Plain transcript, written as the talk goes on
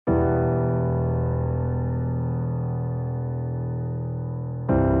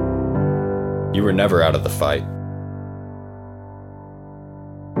You were never out of the fight.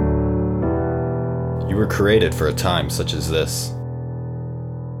 You were created for a time such as this.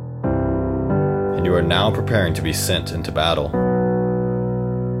 And you are now preparing to be sent into battle.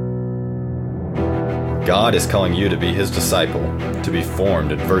 God is calling you to be His disciple, to be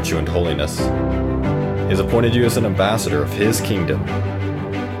formed in virtue and holiness. He has appointed you as an ambassador of His kingdom,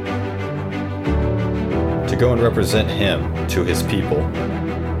 to go and represent Him to His people.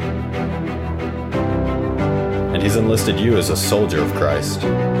 And He's enlisted you as a soldier of Christ, to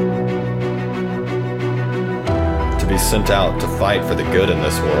be sent out to fight for the good in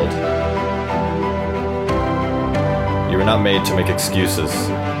this world. You are not made to make excuses.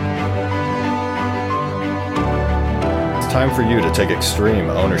 It's time for you to take extreme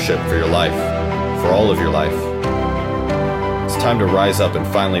ownership for your life, for all of your life. It's time to rise up and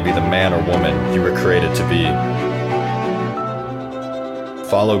finally be the man or woman you were created to be.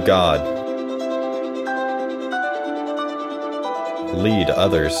 Follow God. Lead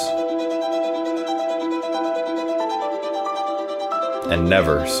others. And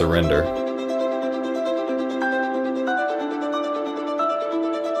never surrender.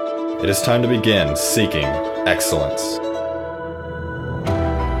 It is time to begin seeking excellence.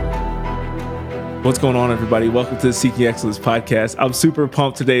 What's going on, everybody? Welcome to the Seeking Excellence podcast. I'm super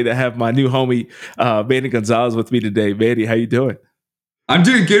pumped today to have my new homie, Manny Gonzalez, with me today. Manny, how you doing? I'm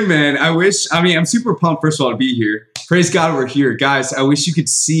doing good, man. I'm super pumped, first of all, to be here. Praise God we're here. Guys, I wish you could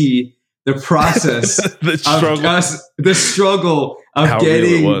see the process, the struggle of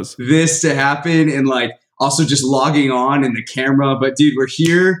getting this to happen, and like also just logging on in the camera. But dude, we're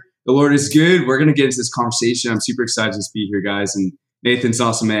here. The Lord is good. We're going to get into this conversation. I'm super excited to just be here, guys. And Nathan's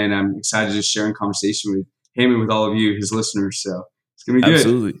awesome, man. I'm excited to just share in conversation with him and with all of you, his listeners. So it's going to be good.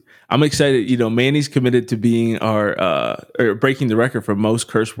 Absolutely. I'm excited. You know, Manny's committed to being or breaking the record for most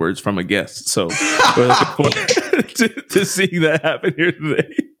curse words from a guest. So we're looking forward to seeing that happen here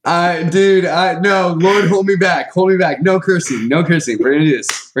today. No, Lord, hold me back. No cursing. We're going to do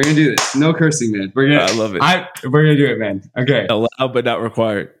this. No cursing, man. I love it. We're going to do it, man. Okay. Allowed, but not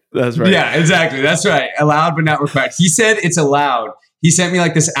required. That's right. Yeah, exactly. That's right. Allowed, but not required. He said it's allowed. He sent me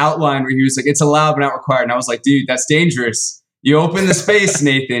like this outline where he was like, it's allowed, but not required. And I was like, dude, that's dangerous. You open the space,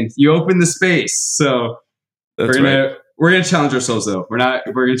 Nathan. You open the space. So we're gonna challenge ourselves, though. We're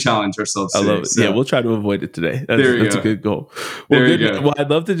gonna challenge ourselves today. I love it. So. Yeah, we'll try to avoid it today. That's a good goal. Well,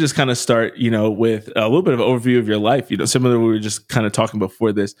 I'd love to just kind of start, with a little bit of an overview of your life. Similar to what we were just kind of talking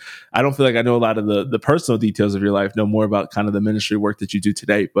before this. I don't feel like I know a lot of the personal details of your life. Know more about kind of the ministry work that you do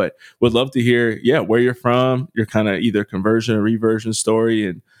today, but would love to hear, where you're from, your kind of either conversion or reversion story,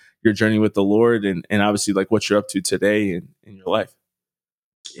 and your journey with the Lord, and obviously like what you're up to today in your life.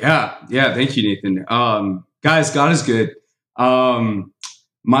 Yeah. Thank you, Nathan. Guys, God is good.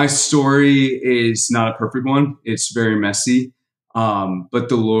 My story is not a perfect one. It's very messy. But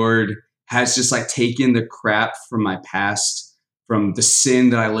the Lord has just like taken the crap from my past, from the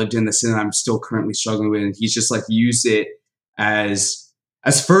sin that I lived in, the sin that I'm still currently struggling with. And He's just like used it as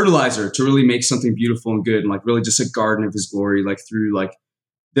fertilizer to really make something beautiful and good, and like really just a garden of His glory, like through like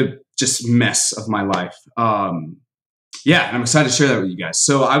the just mess of my life. And I'm excited to share that with you guys.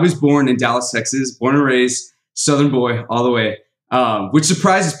 So I was born in Dallas, Texas, born and raised, Southern boy all the way, which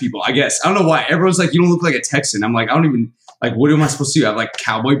surprises people, I guess. I don't know why. Everyone's like, you don't look like a Texan. I'm like, I don't even, like, what am I supposed to do? I have like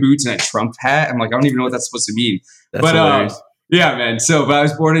cowboy boots and a Trump hat. I'm like, I don't even know what that's supposed to mean. That's hilarious. Yeah, man. But I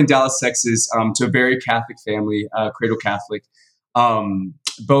was born in Dallas, Texas, to a very Catholic family, cradle Catholic.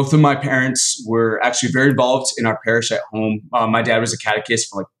 Both of my parents were actually very involved in our parish at home. My dad was a catechist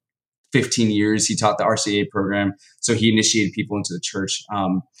for like 15 years. He taught the RCA program. So he initiated people into the church.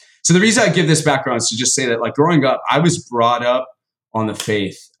 So the reason I give this background is to just say that, like, growing up, I was brought up on the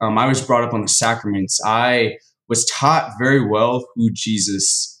faith. I was brought up on the sacraments. I was taught very well who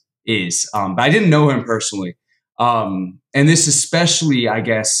Jesus is, but I didn't know Him personally. And this especially, I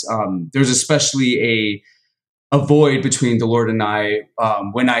guess, there's especially a void between the Lord and I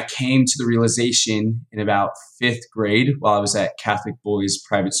when I came to the realization in about 5th grade while I was at Catholic boys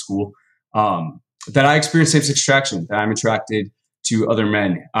private school that I experienced same-sex attraction, that I'm attracted to other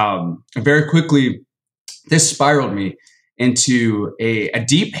men. And very quickly, this spiraled me into a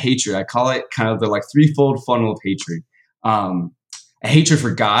deep hatred. I call it kind of the like threefold funnel of hatred. A hatred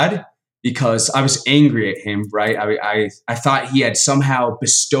for God, because I was angry at Him, right? I thought He had somehow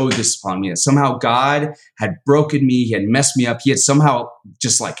bestowed this upon me, that somehow God had broken me, He had messed me up, He had somehow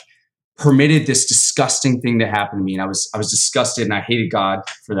just like permitted this disgusting thing to happen to me. And I was disgusted, and I hated God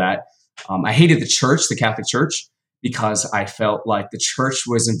for that. I hated the church, the Catholic Church, because I felt like the church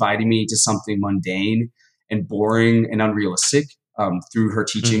was inviting me to something mundane and boring and unrealistic. through her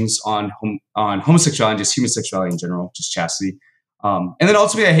teachings on homosexuality and just human sexuality in general, just chastity. And then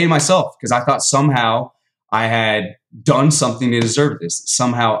ultimately I hated myself because I thought somehow I had done something to deserve this.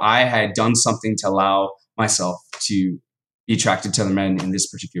 Somehow I had done something to allow myself to be attracted to other men in this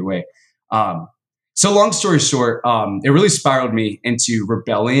particular way. So long story short, it really spiraled me into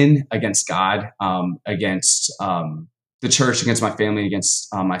rebellion against God, against the church, against my family,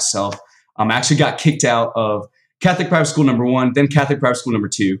 against myself. I actually got kicked out of Catholic private school number 1, then Catholic private school number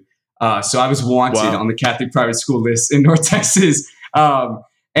 2. So I was wanted on the Catholic private school list in North Texas.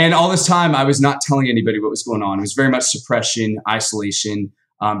 And all this time, I was not telling anybody what was going on. It was very much suppression, isolation,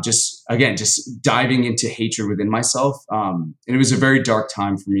 just diving into hatred within myself. And it was a very dark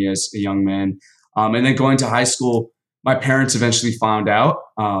time for me as a young man. And then going to high school, my parents eventually found out.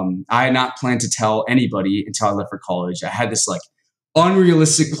 I had not planned to tell anybody until I left for college. I had this like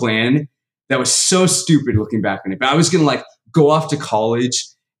unrealistic plan that was so stupid looking back on it. But I was going to like go off to college.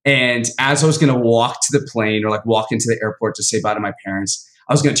 And as I was going to walk to the plane or like walk into the airport to say bye to my parents,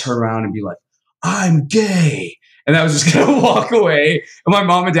 I was going to turn around and be like, I'm gay. And I was just going to walk away. And my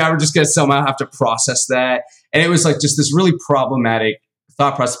mom and dad were just going to somehow have to process that. And it was like just this really problematic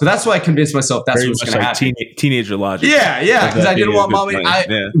thought process. But that's why I convinced myself that's what was going to happen. Teenager logic. Yeah. Because I didn't want mom.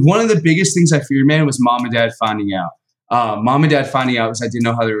 One of the biggest things I feared, man, was mom and dad finding out. Mom and dad finding out because I didn't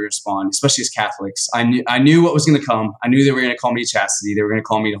know how they would respond, especially as Catholics. I knew what was going to come. I knew they were going to call me to chastity. They were going to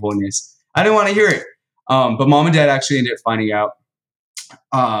call me to holiness. I didn't want to hear it. But mom and dad actually ended up finding out.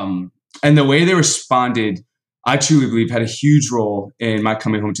 And the way they responded, I truly believe, had a huge role in my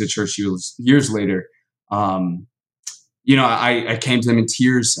coming home to the church years later. I came to them in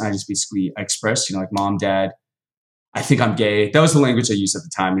tears. And I just basically expressed, like, Mom, Dad, I think I'm gay. That was the language I used at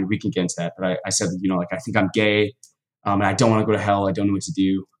the time, and we can get into that. But I said, I think I'm gay, and I don't want to go to hell. I don't know what to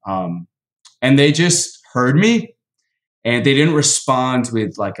do. And they just heard me, and they didn't respond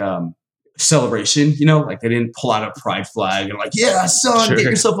with like celebration. Like they didn't pull out a pride flag and like, yeah, son, get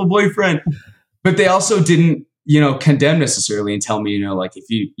yourself a boyfriend. But they also didn't, condemn necessarily and tell me, like if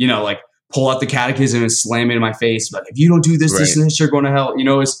you, like pull out the catechism and slam it in my face, but if you don't do this, this, and this, you're going to hell.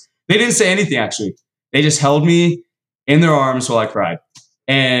 They didn't say anything actually. They just held me in their arms while I cried.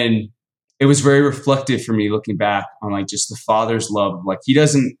 And it was very reflective for me looking back on like just the Father's love. Like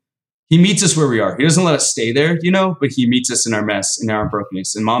he meets us where we are. He doesn't let us stay there, but he meets us in our mess and our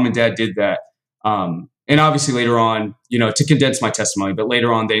brokenness. And mom and dad did that. And obviously later on, to condense my testimony, but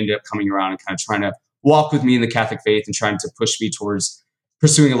later on they ended up coming around and kind of trying to walk with me in the Catholic faith and trying to push me towards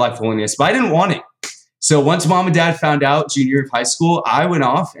pursuing a life of holiness. But I didn't want it. So once mom and dad found out junior year of high school, I went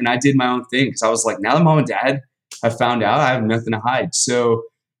off and I did my own thing. Because I was like, now that mom and dad have found out, I have nothing to hide. So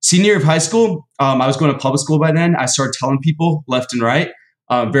senior year of high school, I was going to public school by then. I started telling people left and right.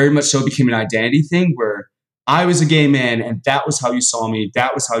 Very much so became an identity thing where I was a gay man and that was how you saw me.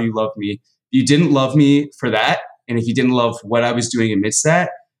 That was how you loved me. You didn't love me for that. And if you didn't love what I was doing amidst that,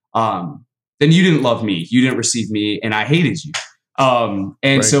 then you didn't love me. You didn't receive me and I hated you.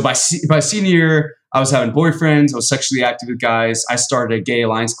 So by senior year, I was having boyfriends. I was sexually active with guys. I started a gay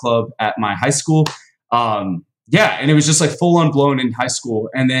alliance club at my high school. And it was just like full on blown in high school.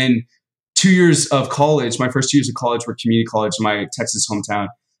 And then 2 years of college, my first 2 years of college were community college in my Texas hometown.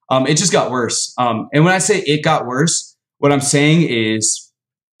 It just got worse. And when I say it got worse, what I'm saying is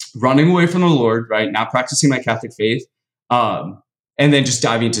running away from the Lord, right? Not practicing my Catholic faith, and then just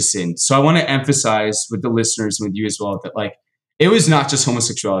diving into sin. So I want to emphasize with the listeners and with you as well that like, it was not just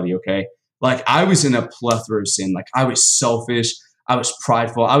homosexuality, okay? Like I was in a plethora of sin. Like I was selfish. I was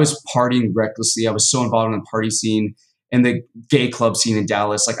prideful. I was partying recklessly. I was so involved in the party scene and the gay club scene in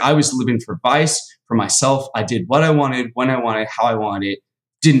Dallas. Like I was living for vice, for myself. I did what I wanted, when I wanted, how I wanted it.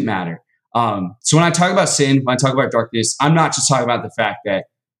 Didn't matter. So when I talk about sin, when I talk about darkness, I'm not just talking about the fact that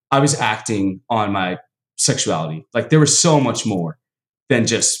I was acting on my sexuality. Like there was so much more than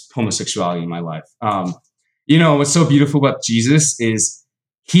just homosexuality in my life. What's so beautiful about Jesus is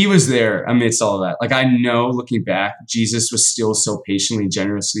he was there amidst all of that. Like I know looking back, Jesus was still so patiently,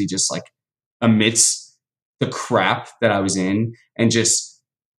 generously, just like amidst the crap that I was in. And just,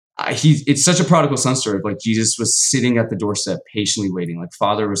 it's such a prodigal son story of like Jesus was sitting at the doorstep, patiently waiting. Like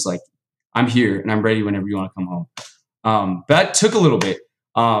Father was like, I'm here and I'm ready whenever you want to come home. But that took a little bit.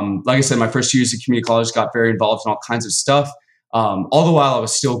 Like I said, my first 2 years of community college got very involved in all kinds of stuff. All the while I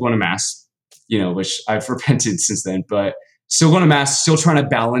was still going to mass, which I've repented since then, but still going to mass, still trying to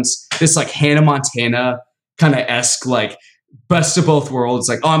balance this like Hannah Montana kind of esque, like best of both worlds.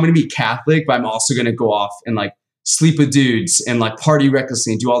 Like, oh, I'm going to be Catholic, but I'm also going to go off and like sleep with dudes and like party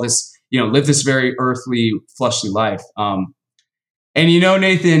recklessly and do all this, live this very earthly, fleshly life. And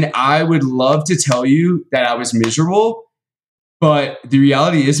Nathan, I would love to tell you that I was miserable, But the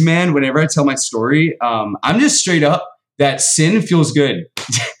reality is, man, whenever I tell my story, I'm just straight up that sin feels good.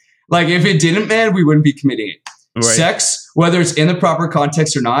 Like if it didn't, man, we wouldn't be committing it. Right. Sex, whether it's in the proper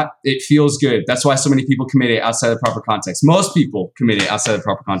context or not, it feels good. That's why so many people commit it outside the proper context. Most people commit it outside the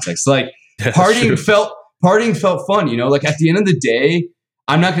proper context. Like partying felt fun, you know, like at the end of the day,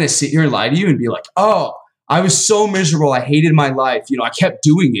 I'm not going to sit here and lie to you and be like, oh, I was so miserable. I hated my life. You know, I kept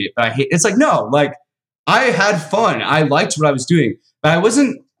doing it, but it's like, no, like I had fun. I liked what I was doing, but I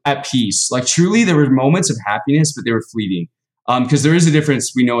wasn't at peace. Like truly there were moments of happiness, but they were fleeting. Because there is a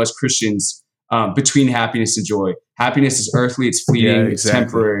difference we know as Christians between happiness and joy. Happiness is earthly, it's fleeting, It's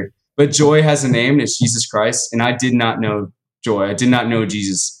temporary. But joy has a name, and it's Jesus Christ. And I did not know joy. I did not know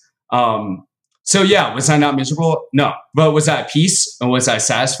Jesus. So yeah, was I not miserable? No. But was I at peace? And was I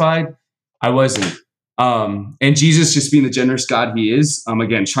satisfied? I wasn't. And Jesus, just being the generous God he is,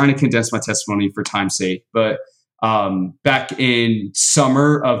 again, trying to condense my testimony for time's sake. But back in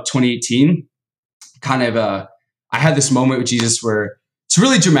summer of 2018, I had this moment with Jesus where it's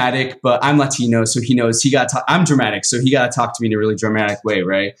really dramatic, but I'm Latino, so he knows I'm dramatic, so he got to talk to me in a really dramatic way,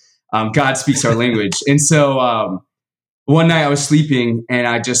 right? God speaks our language. And so one night I was sleeping and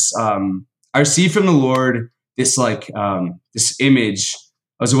I received from the Lord this this image.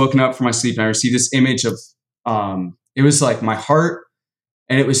 I was woken up from my sleep and I received this image of, it was like my heart,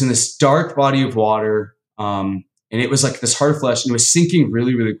 and it was in this dark body of water. And it was like this heart of flesh, and it was sinking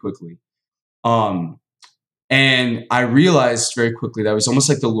really, really quickly. And I realized very quickly that it was almost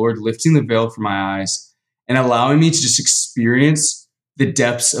like the Lord lifting the veil from my eyes and allowing me to just experience the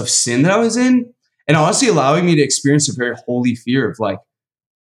depths of sin that I was in. And honestly allowing me to experience a very holy fear of like,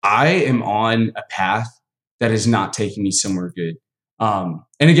 I am on a path that is not taking me somewhere good. And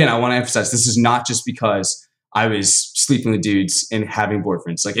again, I want to emphasize, this is not just because I was sleeping with dudes and having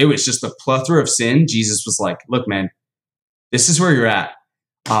boyfriends. Like it was just the plethora of sin. Jesus was like, look, man, this is where you're at.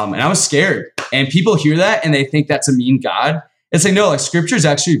 And I was scared. And people hear that and they think that's a mean God. It's like, no, like scripture is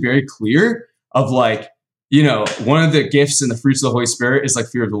actually very clear of like, you know, one of the gifts and the fruits of the Holy Spirit is like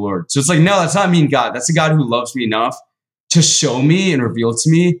fear of the Lord. So it's like, no, that's not a mean God. That's a God who loves me enough to show me and reveal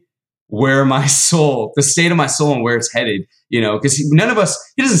to me where my soul, the state of my soul and where it's headed, you know, because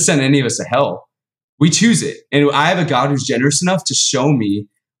he doesn't send any of us to hell. We choose it. And I have a God who's generous enough to show me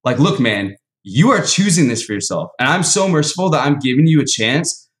like, look, man, you are choosing this for yourself. And I'm so merciful that I'm giving you a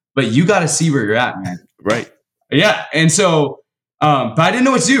chance, but you got to see where you're at, man. Right. Yeah. And so, but I didn't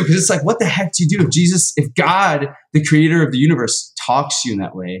know what to do because it's like, what the heck do you do if God, the creator of the universe, talks to you in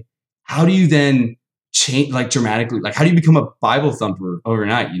that way? How do you then change like dramatically? Like, how do you become a Bible thumper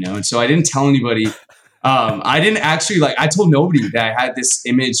overnight, you know? And so I didn't tell anybody. I didn't actually I told nobody that I had this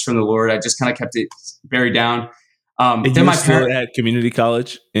image from the Lord. I just kind of kept it buried down. And then my parents at community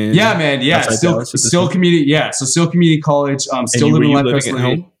college. Yeah, man. Yeah. Still community. Yeah. So still community college. Still living life at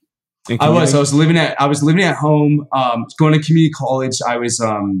home. I was living at home, going to community college. I was,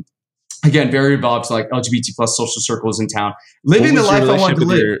 again, very involved with like LGBT plus social circles in town, living the life I wanted to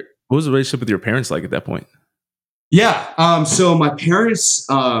live. What was the relationship with your parents like at that point? Yeah. So my parents,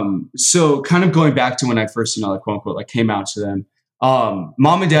 so kind of going back to when I first, you know, like quote unquote, like came out to them,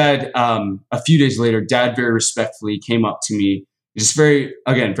 mom and dad, a few days later, dad very respectfully came up to me, just very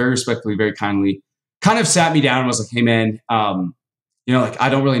respectfully, very kindly, kind of sat me down and was like, hey man, you know, like, I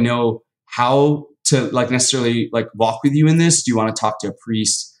don't really know how to like necessarily like walk with you in this. Do you want to talk to a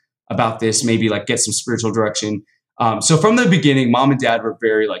priest about this? Maybe like get some spiritual direction. So from the beginning, mom and dad were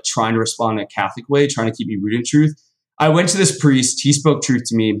very like trying to respond in a Catholic way, trying to keep me rooted in truth. I went to this priest. He spoke truth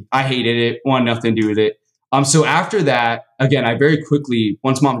to me. I hated it. Wanted nothing to do with it. So after that, again, I very quickly,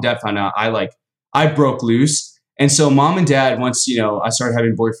 once mom and dad found out, I broke loose. And so mom and dad, once, you know, I started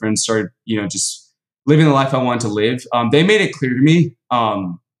having boyfriends, started, you know, just living the life I wanted to live. They made it clear to me,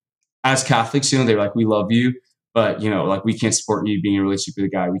 as Catholics, you know, they were like, we love you, but, you know, like we can't support you being in a relationship with a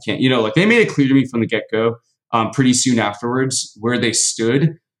guy. We can't, you know, like they made it clear to me from the get-go, pretty soon afterwards where they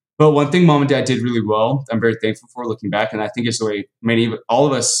stood. But one thing mom and dad did really well, I'm very thankful for looking back. And I think it's the way all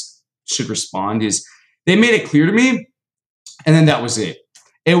of us should respond is they made it clear to me. And then that was it.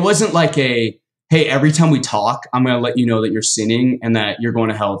 It wasn't like hey, every time we talk, I'm going to let you know that you're sinning and that you're going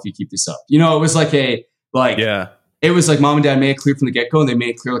to hell if you keep this up. You know, it was like it was like mom and dad made it clear from the get-go, and they made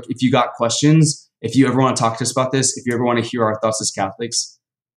it clear, like, if you got questions, if you ever want to talk to us about this, if you ever want to hear our thoughts as Catholics,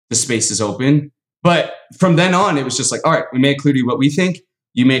 the space is open. But from then on, it was just like, all right, we made clear to you what we think.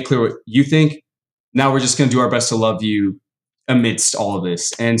 You made clear what you think. Now we're just going to do our best to love you amidst all of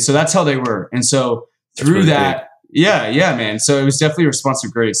this. And so that's how they were. And so through really that, yeah, man. So it was definitely a response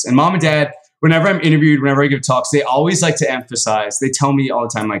of grace. And mom and dad, whenever I'm interviewed, whenever I give talks, they always like to emphasize, they tell me all the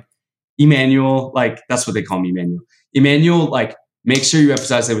time, like, Emmanuel, like that's what they call me, Emmanuel. Emmanuel, like, make sure you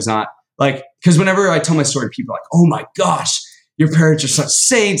emphasize it was not like, because whenever I tell my story, people are like, oh my gosh, your parents are such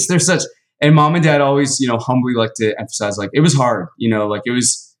saints. They're such, and mom and dad always, humbly like to emphasize, like, it was hard, like it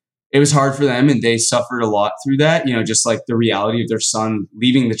was hard for them, and they suffered a lot through that, just like the reality of their son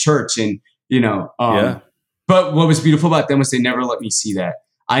leaving the church. And, but what was beautiful about them was they never let me see that.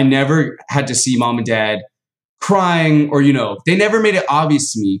 I never had to see mom and dad crying, or, they never made it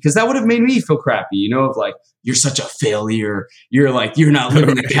obvious to me, because that would have made me feel crappy, of like, you're such a failure. You're like, you're not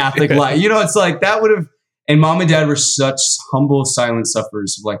living the Catholic life. It's like that would have, and mom and dad were such humble, silent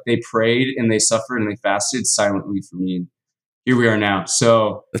sufferers. Like, they prayed and they suffered and they fasted silently for me. And here we are now.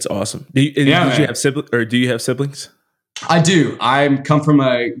 So that's awesome. Do you have siblings, or do you have siblings? I do. I come from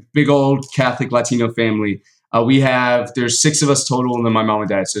a big old Catholic Latino family. There's 6 of us total, and then my mom and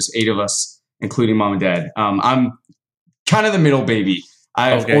dad. So it's 8 of us, including mom and dad. I'm kind of the middle baby.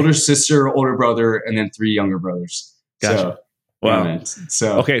 I have older sister, older brother, and then 3 younger brothers. Gotcha. So, wow. Yeah,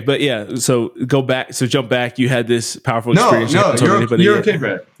 so okay, but yeah. So jump back. You had this powerful experience. No, you're okay,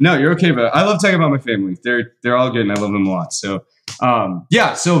 Brett. No, you're okay, Brett. I love talking about my family. They're all good, and I love them a lot. So,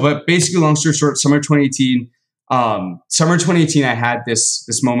 but basically, long story short, summer 2018. I had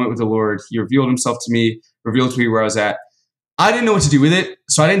this moment with the Lord. He revealed himself to me, revealed to me where I was at. I didn't know what to do with it,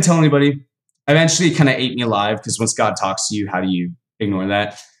 so I didn't tell anybody. Eventually, it kind of ate me alive, because once God talks to you, how do you ignore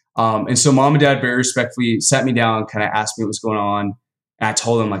that? And so mom and dad very respectfully sat me down, kind of asked me what was going on. And I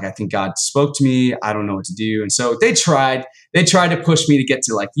told them, like, I think God spoke to me. I don't know what to do. And so they tried to push me to get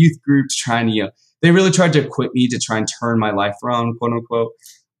to like youth groups, they really tried to equip me to try and turn my life around, quote unquote.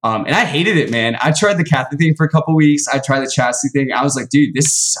 And I hated it, man. I tried the Catholic thing for a couple of weeks. I tried the chastity thing. I was like, dude,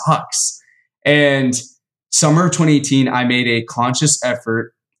 this sucks. And summer of 2018, I made a conscious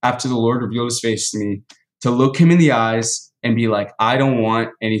effort, after the Lord revealed his face to me, to look him in the eyes and be like, I don't want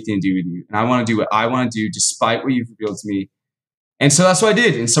anything to do with you. And I want to do what I want to do despite what you've revealed to me. And so that's what I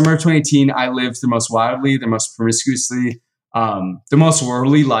did. In summer of 2018, I lived the most wildly, the most promiscuously, the most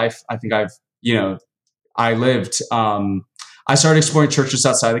worldly life I think I lived. I started exploring churches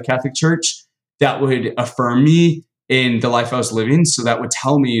outside the Catholic Church that would affirm me in the life I was living. So that would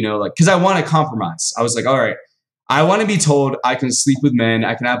tell me, because I want to compromise. I was like, all right, I want to be told I can sleep with men,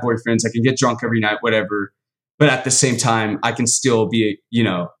 I can have boyfriends, I can get drunk every night, whatever. But at the same time, I can still be,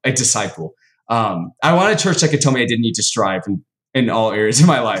 a disciple. I want a church that could tell me I didn't need to strive in all areas of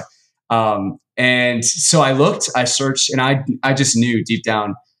my life. And so I looked, I searched, and I just knew deep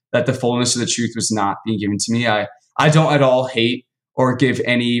down that the fullness of the truth was not being given to me. I don't at all hate or give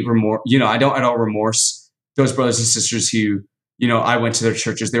any remorse. I don't at all remorse those brothers and sisters who, I went to their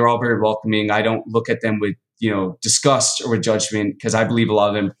churches. They were all very welcoming. I don't look at them with, disgust or with judgment, because I believe a lot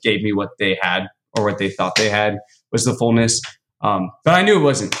of them gave me what they had, or what they thought they had was the fullness. But I knew it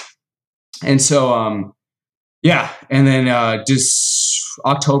wasn't. And so, and then just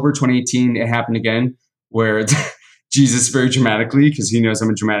October 2018, it happened again, where Jesus, very dramatically, because he knows I'm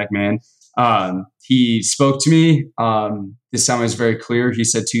a dramatic man, he spoke to me. This time it was very clear. He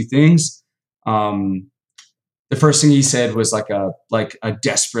said 2 things. The first thing he said was like a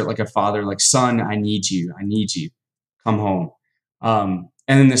desperate, like a father, like, son, I need you, come home.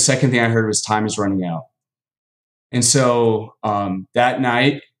 And then the second thing I heard was, time is running out. And so that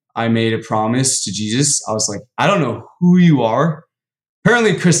night I made a promise to Jesus. I was like, I don't know who you are.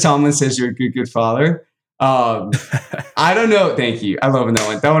 Apparently Chris Tomlin says you're a good father. I don't know. Thank you. I love that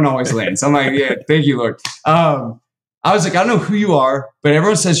one. That one always lands. I'm like, yeah, thank you, Lord. I was like, I don't know who you are, but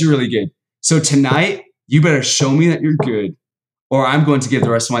everyone says you're really good. So tonight, you better show me that you're good, or I'm going to give the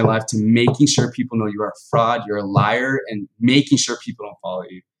rest of my life to making sure people know you are a fraud, you're a liar, and making sure people don't follow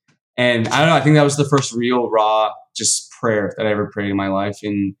you. And I don't know, I think that was the first real, raw, just prayer that I ever prayed in my life.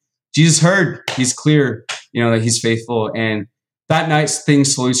 And Jesus heard. He's clear, that he's faithful. And that night,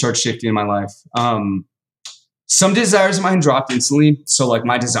 things slowly started shifting in my life. Some desires of mine dropped instantly. So like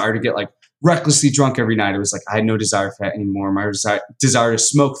my desire to get like recklessly drunk every night, it was like I had no desire for that anymore. My desire to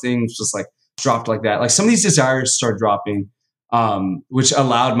smoke things was like dropped like that. Like some of these desires started dropping, which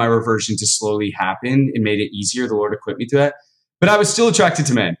allowed my reversion to slowly happen. It made it easier. The Lord equipped me to that. But I was still attracted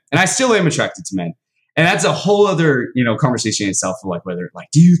to men, and I still am attracted to men. And that's a whole other, conversation in itself of like whether, like,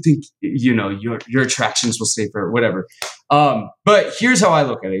 do you think, your attractions will stay for whatever. But here's how I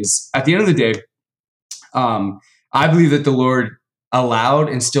look at it: is at the end of the day, I believe that the Lord allowed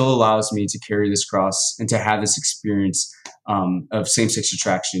and still allows me to carry this cross and to have this experience of same-sex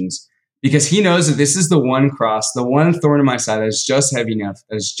attractions, because he knows that this is the one cross, the one thorn in my side that is just heavy enough,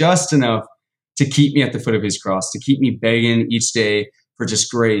 that is just enough to keep me at the foot of his cross, to keep me begging each day for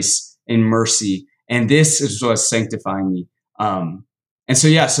just grace and mercy. And this is what's sanctifying me. So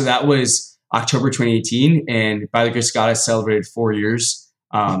that was October 2018. And by the grace of God, I celebrated 4 years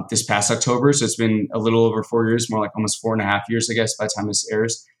this past October. So it's been a little over 4 years, more like almost 4.5 years, I guess, by the time this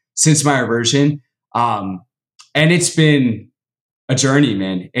airs, since my reversion. And it's been a journey,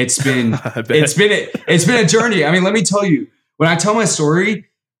 man. It's been a journey. I mean, let me tell you, when I tell my story,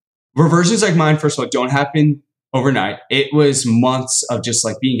 reversions like mine, first of all, don't happen overnight. It was months of just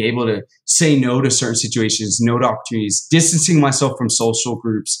like being able to say no to certain situations, no to opportunities, distancing myself from social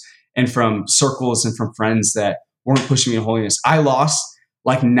groups and from circles and from friends that weren't pushing me in holiness. I lost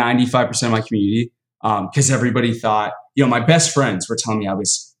like 95% of my community because everybody thought, my best friends were telling me I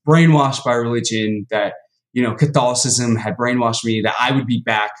was brainwashed by religion, that, Catholicism had brainwashed me, that I would be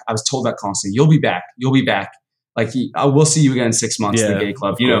back. I was told that constantly, you'll be back. You'll be back. Like, we'll see you again in 6 months in the gay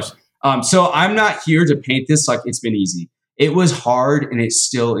club, So I'm not here to paint this like it's been easy. It was hard and it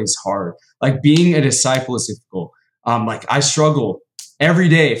still is hard. Like being a disciple is difficult. Like I struggle every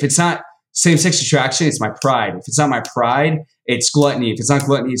day. If it's not same-sex attraction, it's my pride. If it's not my pride, it's gluttony. If it's not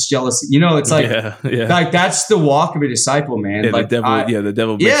gluttony, it's jealousy. It's like, like that's the walk of a disciple, man. Yeah, like the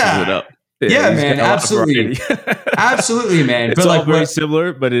devil mixes it up. Yeah, man, absolutely. Absolutely, man. It's all very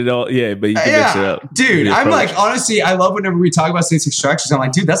similar, but but you can mix it up. Dude, I'm like, honestly, I love whenever we talk about same-sex attractions. I'm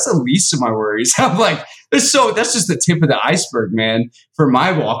like, dude, that's the least of my worries. I'm like, that's just the tip of the iceberg, man, for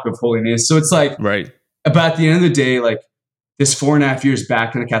my walk of holiness. So it's like, right. But at the end of the day, like this 4.5 years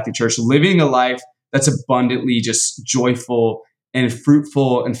back in the Catholic Church, living a life that's abundantly just joyful and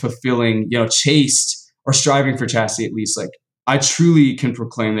fruitful and fulfilling, chaste or striving for chastity at least, like, I truly can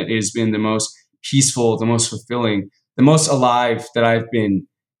proclaim that it has been the most peaceful, the most fulfilling, the most alive that I've been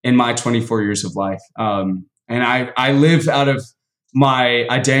in my 24 years of life. And I live out of my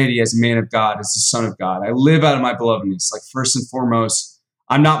identity as a man of God, as the son of God. I live out of my belovedness. Like first and foremost,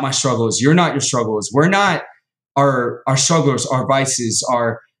 I'm not my struggles. You're not your struggles. We're not our strugglers, our vices,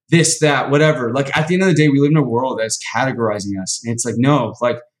 our this, that, whatever. Like at the end of the day, we live in a world that's categorizing us. And it's like, no,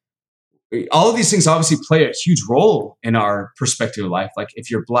 like, all of these things obviously play a huge role in our perspective of life. Like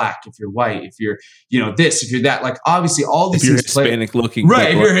if you're black, if you're white, if you're, this, if you're that, like obviously all these things play. Hispanic looking.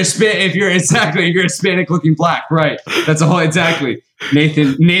 Right. If you're Hispanic looking black. Right. That's a whole, exactly.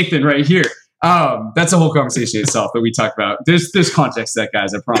 Nathan right here. That's a whole conversation itself that we talk about. There's context to that,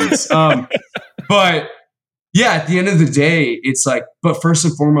 guys, I promise. But yeah, at the end of the day, it's like, but first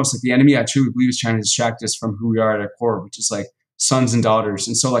and foremost, like the enemy, I truly believe is trying to distract us from who we are at our core, which is like sons and daughters.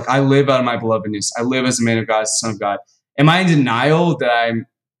 And so like I live out of my belovedness. I live as a man of God, as a son of God. Am I in denial that I'm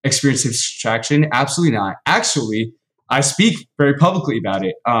experiencing distraction? Absolutely not. Actually, I speak very publicly about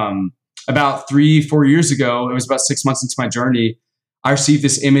it. About 3-4 years ago, it was about 6 months into my journey, I received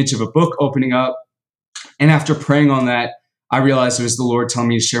this image of a book opening up. And after praying on that, I realized it was the Lord telling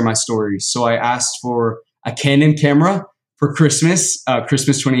me to share my story. So I asked for a Canon camera for Christmas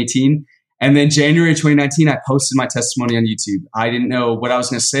 2018. And then January 2019, I posted my testimony on YouTube. I didn't know what I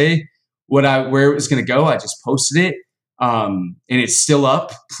was going to say, where it was going to go. I just posted it. And it's still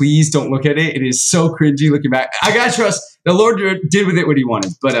up. Please don't look at it. It is so cringy looking back. I got to trust the Lord did with it what he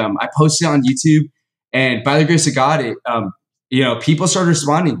wanted. But I posted it on YouTube. And by the grace of God, it, people started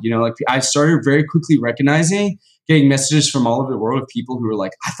responding. Like I started very quickly getting messages from all over the world of people who were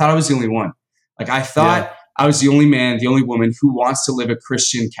like, I thought I was the only one. Like I thought I was the only man, the only woman who wants to live a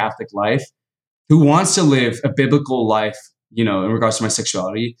Christian Catholic life, who wants to live a biblical life, in regards to my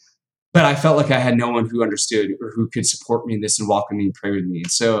sexuality. But I felt like I had no one who understood or who could support me in this and walk with me and pray with me.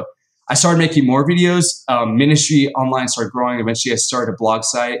 And so I started making more videos. Ministry online started growing. Eventually I started a blog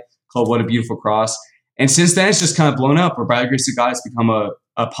site called What a Beautiful Cross. And since then, it's just kind of blown up, where by the grace of God, it's become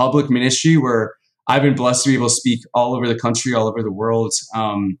a public ministry where I've been blessed to be able to speak all over the country, all over the world.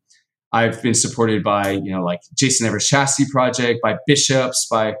 I've been supported by, like Jason Evers Chastity Project, by bishops,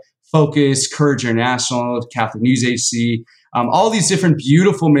 by Focus, Courage International, Catholic News Agency, all these different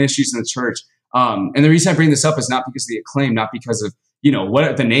beautiful ministries in the church. And the reason I bring this up is not because of the acclaim, not because of, what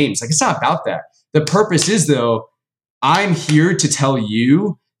are the names. Like, it's not about that. The purpose is, though, I'm here to tell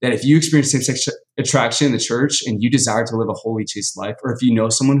you that if you experience same-sex attraction in the church and you desire to live a holy, chaste life, or if you know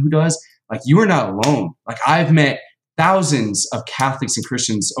someone who does, like, you are not alone. Like, I've met thousands of Catholics and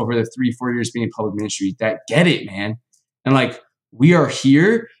Christians over the 3-4 years being in public ministry that get it, man. And like, we are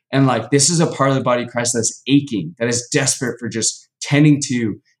here, and like, this is a part of the body of Christ that's aching, that is desperate for just tending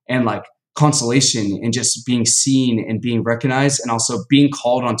to and like consolation and just being seen and being recognized, and also being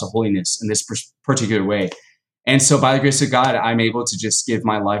called onto holiness in this particular way. And so by the grace of God, I'm able to just give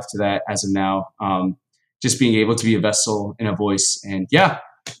my life to that as of now. Just being able to be a vessel and a voice. And yeah,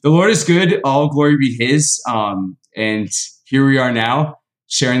 the Lord is good. All glory be his. And here we are now,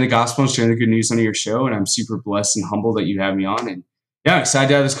 sharing the gospel and sharing the good news on your show. And I'm super blessed and humbled that you have me on. And Yeah, I'm excited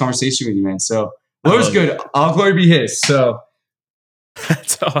to have this conversation with you, man. So Lord's good. All glory be his. So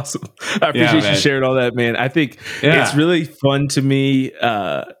that's awesome. I appreciate you sharing all that, man. I think it's really fun to me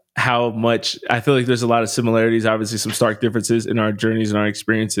how much I feel like there's a lot of similarities, obviously some stark differences in our journeys and our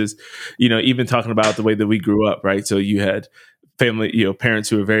experiences, even talking about the way that we grew up, right? So you had family, parents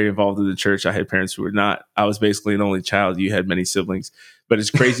who were very involved in the church. I had parents who were not. I was basically an only child. You had many siblings. But it's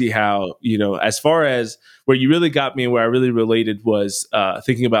crazy how, as far as where you really got me and where I really related was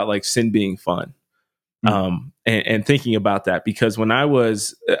thinking about like sin being fun. And thinking about that, because when I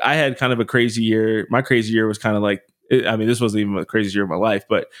had kind of a crazy year. My crazy year was kind of like, this wasn't even a crazy year of my life,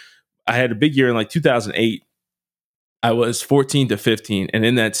 but I had a big year in like 2008. I was 14 to 15. And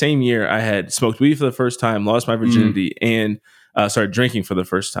in that same year, I had smoked weed for the first time, lost my virginity, and started drinking for the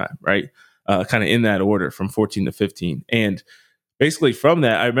first time, right? Kind of in that order from 14 to 15. And basically from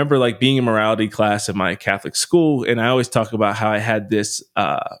that, I remember like being in morality class at my Catholic school. And I always talk about how I had this,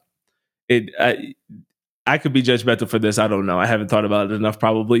 I could be judgmental for this. I don't know. I haven't thought about it enough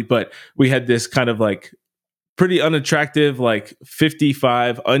probably, but we had this kind of like pretty unattractive, like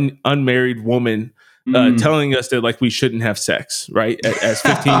 55 unmarried woman telling us that like we shouldn't have sex, right? As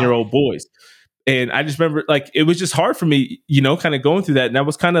 15-year-old boys. And I just remember like, it was just hard for me, kind of going through that. And that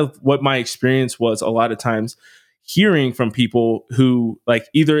was kind of what my experience was a lot of times, hearing from people who like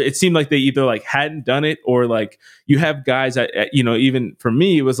it seemed like they either like hadn't done it, or like you have guys that, even for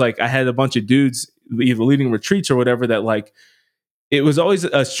me, it was like I had a bunch of dudes either leading retreats or whatever that like, it was always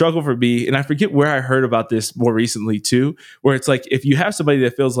a struggle for me. And I forget where I heard about this more recently too, where it's like, if you have somebody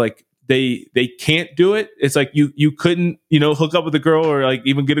that feels like they can't do it, it's like you couldn't, hook up with a girl or like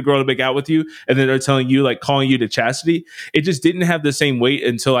even get a girl to make out with you. And then they're telling you, like calling you to chastity. It just didn't have the same weight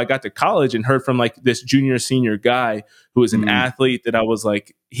until I got to college and heard from like this junior, senior guy who was an athlete that I was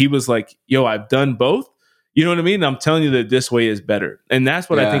like, he was like, yo, I've done both. You know what I mean? I'm telling you that this way is better. And that's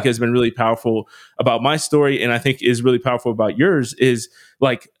what I think has been really powerful about my story. And I think is really powerful about yours is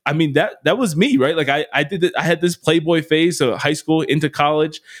like, that was me, right? Like I did it. I had this Playboy phase, so high school into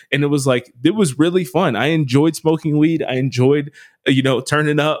college. And it was like, it was really fun. I enjoyed smoking weed. I enjoyed,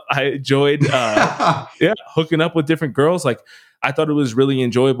 turning up. I enjoyed, hooking up with different girls. Like I thought it was really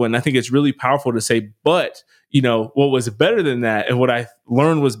enjoyable. And I think it's really powerful to say, but what was better than that and what I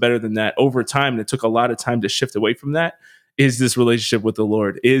learned was better than that over time, and it took a lot of time to shift away from that, is this relationship with the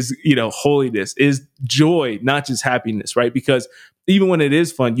Lord, is, holiness, is joy, not just happiness, right? Because even when it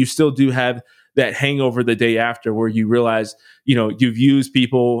is fun, you still do have that hangover the day after where you realize, you've used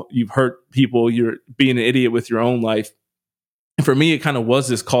people, you've hurt people, you're being an idiot with your own life. And for me, it kind of was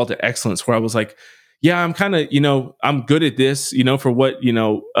this call to excellence where I was like, yeah, I'm kind of, I'm good at this, for what,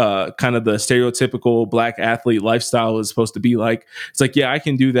 kind of the stereotypical Black athlete lifestyle is supposed to be like. It's like, yeah, I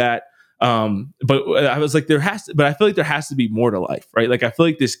can do that. But I was like, but I feel like there has to be more to life, right? Like, I feel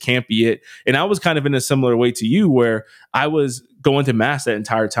like this can't be it. And I was kind of in a similar way to you where I was going to mass that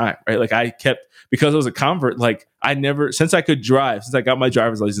entire time, right? Like because I was a convert, like since I could drive, since I got my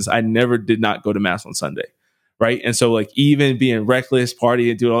driver's license, I never did not go to mass on Sunday. Right. And so like even being reckless,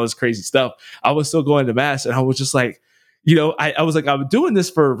 partying, doing all this crazy stuff, I was still going to mass. And I was just like, I was like, I'm doing this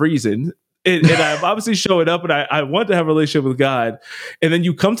for a reason. And I'm obviously showing up and I want to have a relationship with God. And then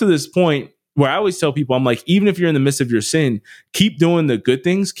you come to this point where I always tell people, I'm like, even if you're in the midst of your sin, keep doing the good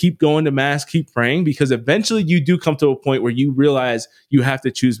things, keep going to mass, keep praying, because eventually you do come to a point where you realize you have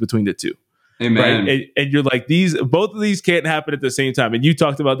to choose between the two. Amen. Right? And you're like, both of these can't happen at the same time. And you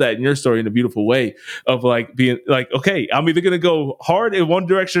talked about that in your story in a beautiful way of like being like, okay, I'm either going to go hard in one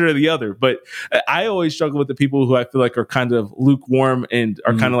direction or the other. But I always struggle with the people who I feel like are kind of lukewarm and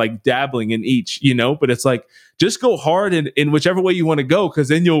are kind of like dabbling in each, but it's like, just go hard in whichever way you want to go, because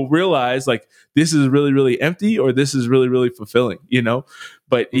then you'll realize like this is really, really empty or this is really, really fulfilling,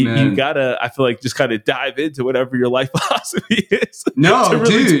 But you gotta, I feel like, just kind of dive into whatever your life philosophy is. No, to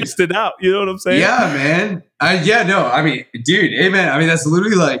really dude, twist it out. You know what I'm saying? Yeah, man. Dude, amen. That's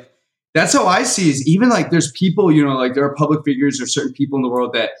literally like, that's how I see it, is even like there's people, like there are public figures or certain people in the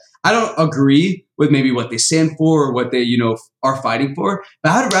world that I don't agree with maybe what they stand for or what they, are fighting for.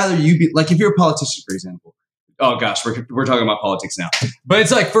 But I'd rather you be like, if you're a politician, for example. Oh gosh, we're talking about politics now. But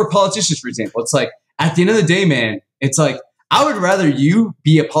it's like for politicians, for example, it's like at the end of the day, man, it's like I would rather you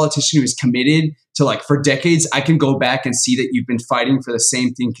be a politician who is committed to like for decades. I can go back and see that you've been fighting for the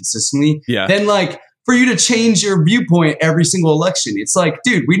same thing consistently. Yeah. Than like for you to change your viewpoint every single election. It's like,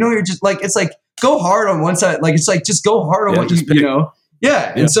 dude, we know you're just like, it's like go hard on one side. Like it's like just go hard on what you know.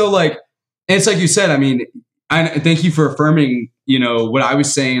 Yeah. And so like, and it's like you said, I thank you for affirming, what I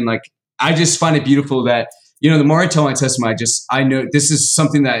was saying. Like I just find it beautiful that, the more I tell my testimony, I know this is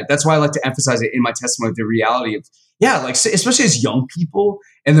something that's why I like to emphasize it in my testimony, the reality of like especially as young people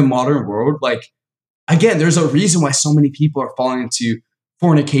in the modern world, like, again, there's a reason why so many people are falling into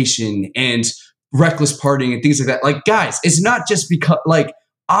fornication and reckless partying and things like that. Like, guys, it's not just because, like,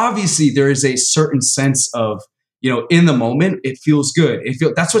 obviously there is a certain sense of, in the moment, it feels good.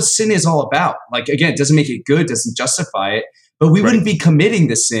 That's what sin is all about. Like, again, it doesn't make it good, doesn't justify it, but we wouldn't be committing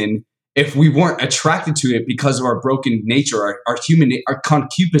the sin if we weren't attracted to it because of our broken nature, our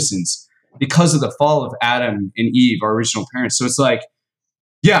concupiscence, because of the fall of Adam and Eve, our original parents. So it's like,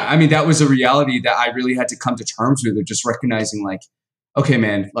 yeah, I mean, that was a reality that I really had to come to terms with, of just recognizing, like, okay,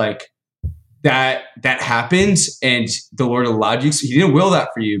 man, like, that happened, and the Lord allowed you. So he didn't will that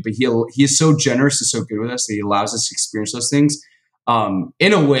for you, but he is so generous and so good with us that he allows us to experience those things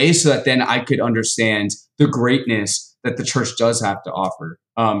in a way so that then I could understand the greatness that the church does have to offer.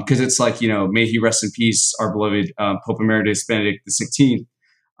 Because it's like, may he rest in peace, our beloved Pope Emeritus Benedict XVI.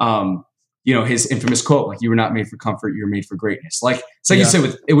 His infamous quote, like, you were not made for comfort, you were made for greatness. Like, it's like you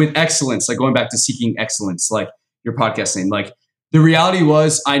said with excellence, like going back to seeking excellence, like your podcast name, like, the reality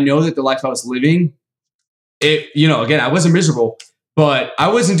was, I know that the life I was living, again, I wasn't miserable, but I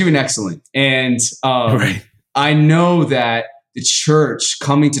wasn't doing excellent. And I know that the church,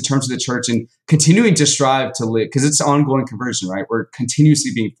 coming to terms with the church and continuing to strive to live, because it's ongoing conversion, right? We're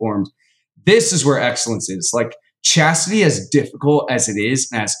continuously being formed. This is where excellence is. Like, chastity, as difficult as it is,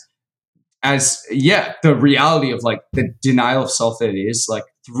 the reality of, like, the denial of self that it is, like,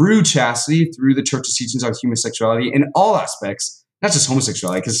 through chastity, through the church's teachings on human sexuality in all aspects, not just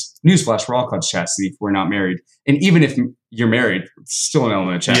homosexuality, because newsflash, we're all called chastity if we're not married. And even if you're married, it's still an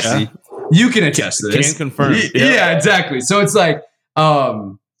element of chastity. Yeah. You can attest to this. Can confirm. Yeah, exactly. So it's like,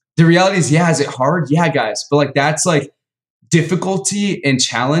 the reality is, is it hard? Yeah, guys. But, like, that's, like, difficulty and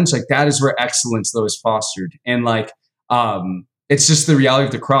challenge. Like, that is where excellence, though, is fostered. And, like, it's just the reality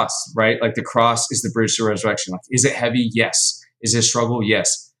of the cross, right? Like, the cross is the bridge to resurrection. Like, is it heavy? Yes. Is it a struggle?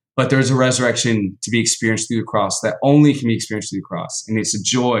 Yes. But there's a resurrection to be experienced through the cross that only can be experienced through the cross. And it's a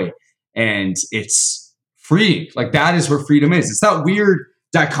joy and it's free. Like, that is where freedom is. It's that weird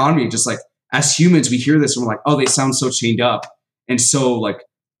dichotomy. Just like, as humans, we hear this and we're like, oh, they sound so chained up. And so, like,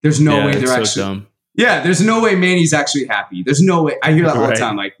 there's no way they're so actually dumb. Yeah, there's no way Manny's actually happy. There's no way. I hear that all the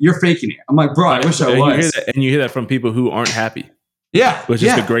time. Like, you're faking it. I'm like, bro, I wish I was. And you hear that from people who aren't happy. Yeah. Which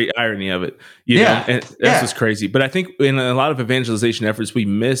is the great irony of it. You know? And that's what's crazy. But I think in a lot of evangelization efforts, we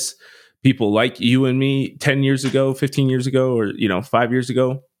miss people like you and me 10 years ago, 15 years ago, or 5 years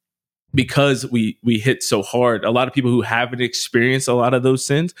ago, because we hit so hard. A lot of people who haven't experienced a lot of those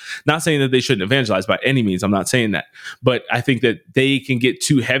sins, not saying that they shouldn't evangelize by any means. I'm not saying that. But I think that they can get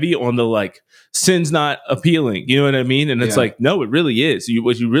too heavy on the, like, sin's not appealing. You know what I mean? And it's like, no, it really is.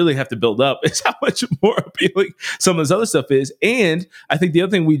 What you really have to build up is how much more appealing some of this other stuff is. And I think the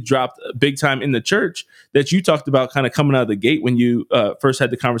other thing we dropped big time in the church that you talked about kind of coming out of the gate when you first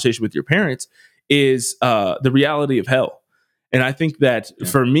had the conversation with your parents is the reality of hell. And I think that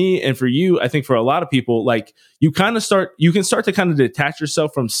for me and for you, I think for a lot of people, like, you can start to kind of detach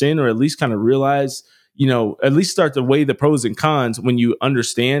yourself from sin, or at least kind of realize, at least start to weigh the pros and cons when you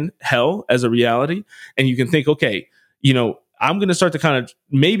understand hell as a reality. And you can think, okay, I'm going to start to kind of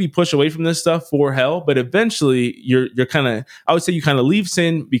maybe push away from this stuff for hell, but eventually you're kind of, I would say you kind of leave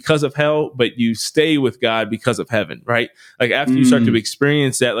sin because of hell, but you stay with God because of heaven, right? Like, after you start to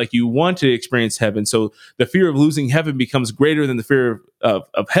experience that, like, you want to experience heaven. So the fear of losing heaven becomes greater than the fear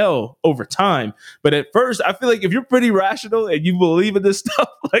of hell over time. But at first, I feel like if you're pretty rational and you believe in this stuff,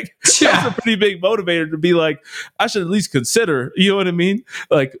 like, that's a pretty big motivator to be like, I should at least consider, you know what I mean?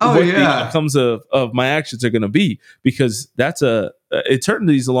 Like, what the outcomes of my actions are going to be, because that's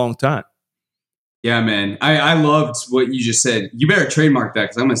eternity is a long time. Yeah, man. I loved what you just said. You better trademark that,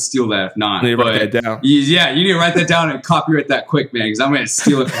 because I'm going to steal that if not. You need to write that down. You need to write that down and copyright that quick, man, because I'm going to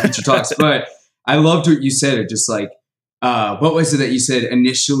steal it for future talks. But I loved what you said. Just like, what was it that you said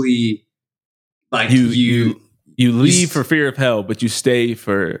initially? Like, you leave for fear of hell, but you stay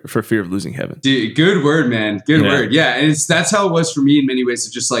for fear of losing heaven. Dude, good word, man. Good word. Yeah, and that's how it was for me in many ways.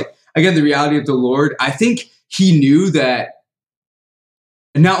 It's just like, again, the reality of the Lord. I think he knew that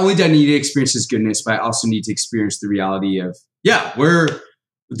not only do I need to experience his goodness, but I also need to experience the reality of,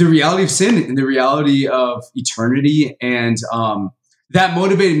 the reality of sin and the reality of eternity. And that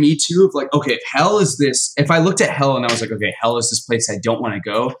motivated me too, of like, okay, if hell is this, if I looked at hell and I was like, okay, hell is this place I don't want to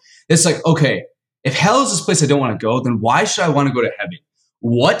go. It's like, okay, if hell is this place I don't want to go, then why should I want to go to heaven?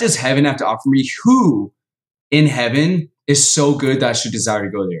 What does heaven have to offer me? Who in heaven is so good that I should desire to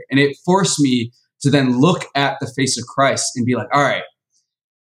go there? And it forced me to then look at the face of Christ and be like, all right,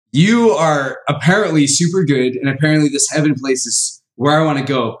 you are apparently super good, and apparently this heaven place is where I want to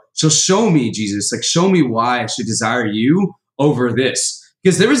go. So show me, Jesus, like show me why I should desire you over this.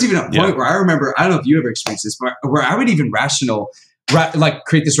 Because there was even a point where I remember, I don't know if you ever experienced this, but where I would even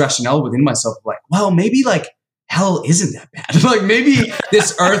create this rationale within myself, like, well, maybe like hell isn't that bad. Like maybe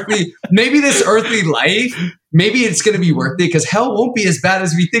this earthly life, maybe it's going to be worth it because hell won't be as bad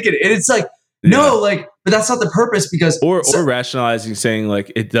as we think it. And it's like, no, like, but that's not the purpose because or rationalizing saying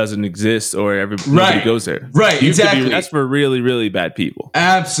like it doesn't exist or nobody goes there. Right. Exactly. That's for really, really bad people.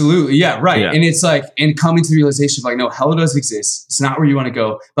 Absolutely. Yeah. Right. Yeah. And it's like, and coming to the realization of like, no, hell does exist. It's not where you want to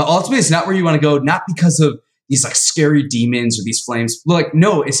go, but ultimately it's not where you want to go. Not because of these like scary demons or these flames. Like,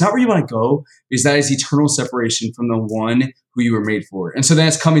 no, it's not where you want to go because that is eternal separation from the one who you were made for. And so then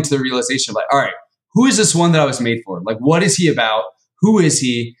it's coming to the realization of like, all right, who is this one that I was made for? Like, what is he about? Who is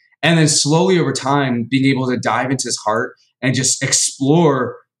he? And then slowly over time, being able to dive into his heart and just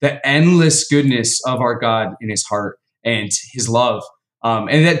explore the endless goodness of our God in his heart and his love.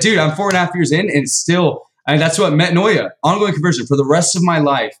 And that, dude, I'm 4.5 years in and still, and that's what metanoia, ongoing conversion for the rest of my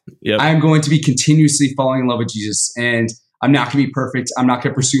life. Yep. I'm going to be continuously falling in love with Jesus, and I'm not going to be perfect. I'm not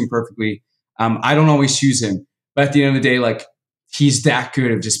going to pursue him perfectly. I don't always choose him, but at the end of the day, like he's that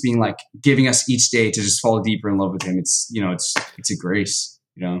good of just being like giving us each day to just fall deeper in love with him. It's, you know, it's a grace.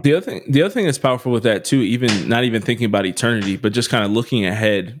 You know? The other thing that's powerful with that too, even not even thinking about eternity, but just kind of looking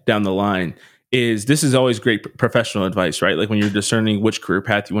ahead down the line, is this is always great professional advice, right? Like when you're discerning which career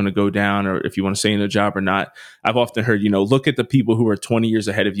path you want to go down or if you want to stay in a job or not. I've often heard, look at the people who are 20 years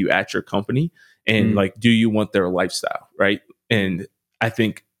ahead of you at your company and like, do you want their lifestyle, right? And I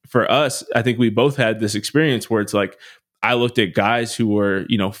think for us, I think we both had this experience where it's like, I looked at guys who were,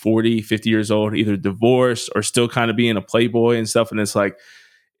 40, 50 years old, either divorced or still kind of being a playboy and stuff. And it's like,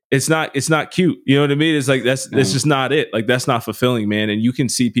 it's not cute. You know what I mean? It's like, that's just not it. Like, that's not fulfilling, man. And you can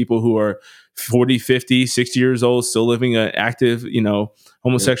see people who are 40, 50, 60 years old, still living an active,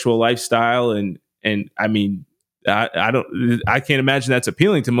 homosexual lifestyle. And I mean, I can't imagine that's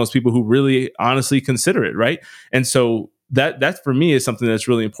appealing to most people who really honestly consider it. Right. And so that for me is something that's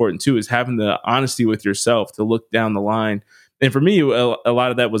really important too, is having the honesty with yourself to look down the line. And for me, a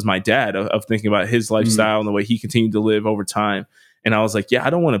lot of that was my dad of thinking about his lifestyle and the way he continued to live over time. And I was like, yeah,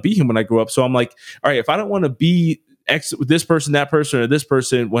 I don't want to be him when I grow up. So I'm like, all right, if I don't want to be this person, that person, or this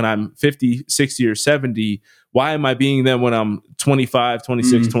person when I'm 50, 60, or 70, why am I being them when I'm 25,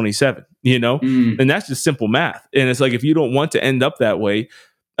 26, 27, And that's just simple math. And it's like, if you don't want to end up that way,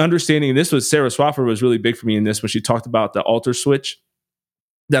 understanding this was Sarah Swaffer was really big for me in this when she talked about the altar switch.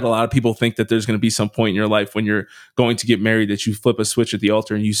 That a lot of people think that there's going to be some point in your life when you're going to get married that you flip a switch at the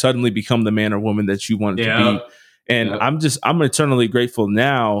altar and you suddenly become the man or woman that you wanted to be. And I'm eternally grateful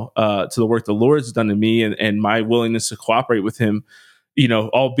now to the work the Lord's done in me and my willingness to cooperate with him,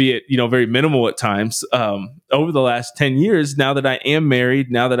 albeit, very minimal at times over the last 10 years. Now that I am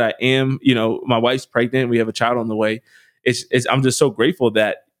married, now that I am, my wife's pregnant, we have a child on the way. I'm just so grateful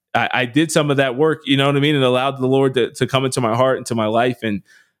that I did some of that work, you know what I mean? And allowed the Lord to come into my heart, into my life and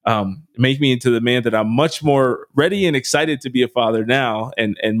make me into the man that I'm much more ready and excited to be a father now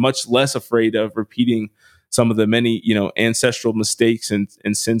and much less afraid of repeating some of the many, ancestral mistakes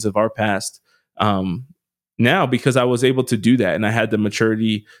and sins of our past now, because I was able to do that. And I had the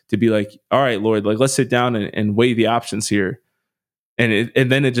maturity to be like, all right, Lord, like, let's sit down and weigh the options here. And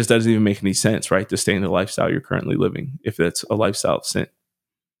then it just doesn't even make any sense, right? To stay in the lifestyle you're currently living, if that's a lifestyle of sin.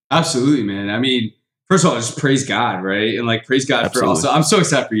 Absolutely, man. I mean, first of all, just praise God, right? And like, praise God for also, I'm so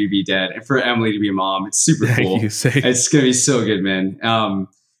excited for you to be dad and for Emily to be a mom. It's super cool. It's going to be so good, man.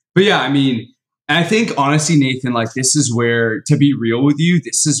 But yeah, I mean, I think honestly, Nathan, like this is where, to be real with you,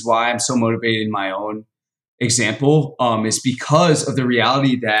 this is why I'm so motivated in my own example, is because of the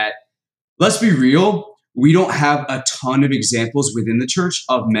reality that, let's be real, we don't have a ton of examples within the church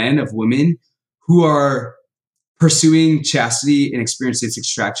of men, of women who are pursuing chastity and experiencing its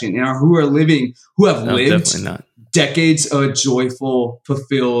extraction and who have lived decades of a joyful,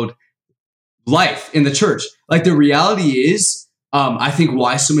 fulfilled life in the church. Like the reality is, I think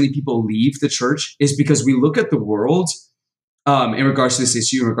why so many people leave the church is because we look at the world in regards to this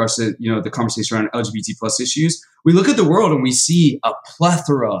issue, in regards to, the conversation around LGBT plus issues. We look at the world and we see a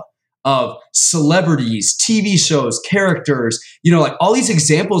plethora of celebrities, TV shows, characters, like all these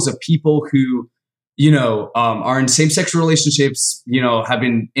examples of people who, are in same-sex relationships, have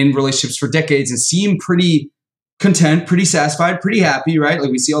been in relationships for decades and seem pretty content, pretty satisfied, pretty happy, right? Like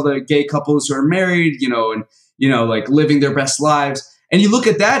we see all the gay couples who are married, and like living their best lives. And you look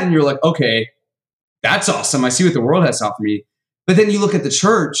at that and you're like, okay, that's awesome. I see what the world has to offer me. But then you look at the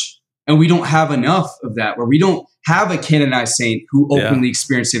church and we don't have enough of that, where we don't have a canonized saint who openly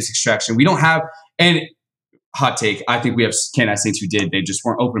experienced same-sex attraction. We don't have, and hot take. I think we have Canine Saints who did. They just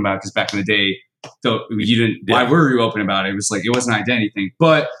weren't open about it because back in the day, you didn't. Why were you open about it? It was like it wasn't an identity thing.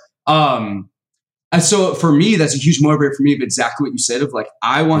 But and so for me, that's a huge motivator for me of exactly what you said of like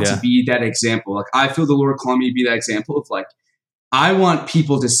I want to be that example. Like I feel the Lord calling me to be that example of like I want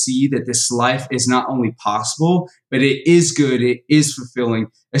people to see that this life is not only possible, but it is good. It is fulfilling,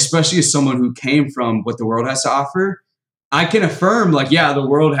 especially as someone who came from what the world has to offer. I can affirm like, yeah, the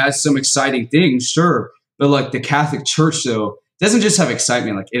world has some exciting things, sure. But like the Catholic Church, though, doesn't just have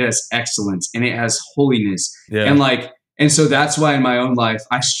excitement. Like it has excellence and it has holiness. And so that's why in my own life,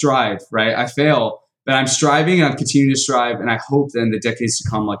 I strive, right? I fail, but I'm striving and I'm continuing to strive. And I hope that in the decades to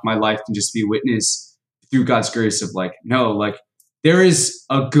come, like my life can just be a witness through God's grace of like, no, like there is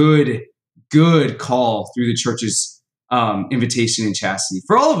a good call through the church's invitation and chastity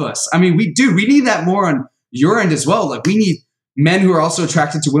for all of us. I mean, we need that more on your end as well. Like we need men who are also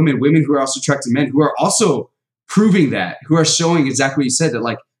attracted to women who are also attracted to men, who are also proving that, who are showing exactly what you said, that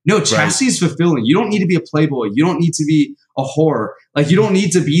like, no, chastity is fulfilling. You don't need to be a playboy. You don't need to be a whore. Like you don't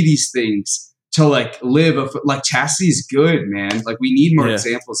need to be these things to like live. Like chastity is good, man. Like we need more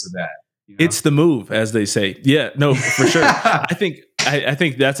examples of that. You know? It's the move, as they say. Yeah, no, for sure. I think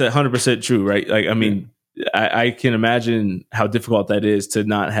that's 100% true, right? Like, I mean, I can imagine how difficult that is to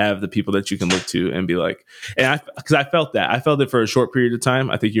not have the people that you can look to and be like, because I felt that. I felt it for a short period of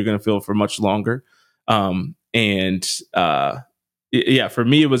time. I think you're going to feel it for much longer. For me,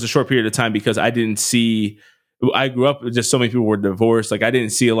 it was a short period of time because I grew up with just so many people were divorced. Like I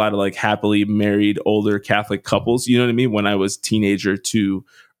didn't see a lot of like happily married older Catholic couples, you know what I mean? When I was teenager to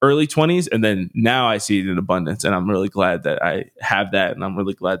early 20s. And then now I see it in abundance. And I'm really glad that I have that. And I'm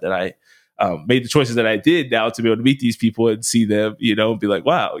really glad that I made the choices that I did now to be able to meet these people and see them, you know, and be like,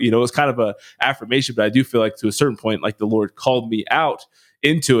 wow, you know, it's kind of a affirmation, but I do feel like to a certain point, like the Lord called me out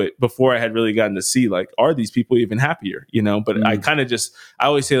into it before I had really gotten to see like, are these people even happier, you know? But I kind of I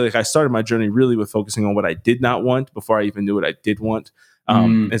always say like I started my journey really with focusing on what I did not want before I even knew what I did want.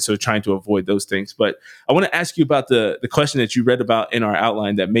 And so trying to avoid those things. But I want to ask you about the question that you read about in our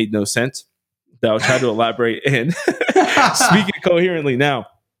outline that made no sense, that I'll try to elaborate and speak it coherently now.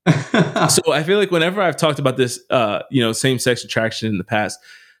 So I feel like whenever I've talked about this, same-sex attraction in the past,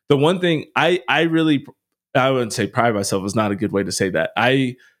 the one thing I wouldn't say pride myself is not a good way to say that.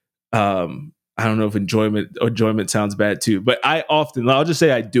 I don't know if enjoyment sounds bad too, but I'll just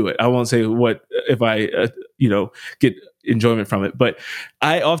say I do it. I won't say what if I get enjoyment from it, but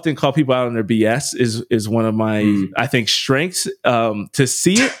I often call people out on their BS is one of my I think strengths to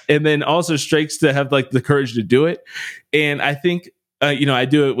see it, and then also strengths to have like the courage to do it. And I think I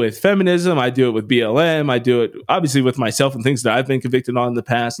do it with feminism, I do it with BLM, I do it obviously with myself and things that I've been convicted on in the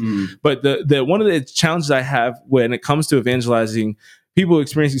past. But the one of the challenges I have when it comes to evangelizing people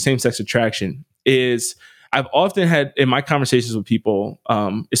experiencing same-sex attraction is I've often had in my conversations with people,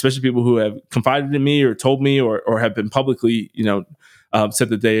 especially people who have confided in me or told me or have been publicly, said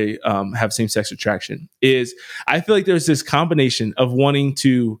that they have same-sex attraction, is I feel like there's this combination of wanting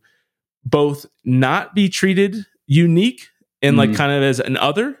to both not be treated unique and like kind of as an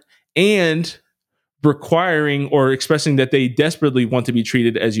other, and requiring or expressing that they desperately want to be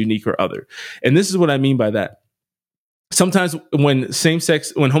treated as unique or other. And this is what I mean by that. Sometimes when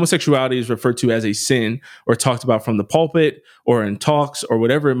homosexuality is referred to as a sin or talked about from the pulpit or in talks or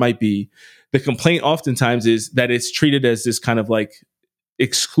whatever it might be, the complaint oftentimes is that it's treated as this kind of like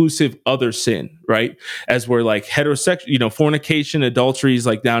exclusive other sin, right? As we're like heterosexual, fornication, adultery is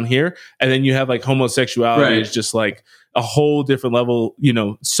like down here. And then you have like homosexuality is just like a whole different level,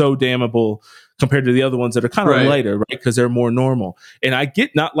 so damnable compared to the other ones that are kind of lighter, right? Because they're more normal. And I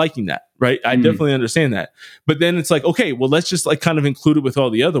get not liking that, right? I definitely understand that. But then it's like, okay, well, let's just like kind of include it with all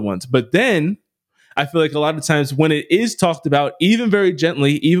the other ones. But then I feel like a lot of times when it is talked about, even very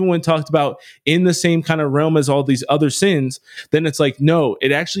gently, even when talked about in the same kind of realm as all these other sins, then it's like, no,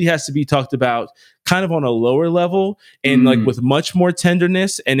 it actually has to be talked about kind of on a lower level and like with much more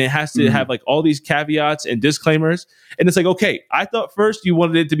tenderness. And it has to have like all these caveats and disclaimers. And it's like, okay, I thought first you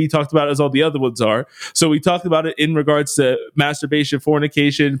wanted it to be talked about as all the other ones are. So we talked about it in regards to masturbation,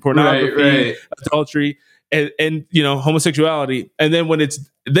 fornication, pornography, adultery, and homosexuality. And then when it's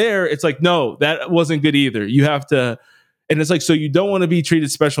there, it's like, no, that wasn't good either. You have to, and it's like, so you don't want to be treated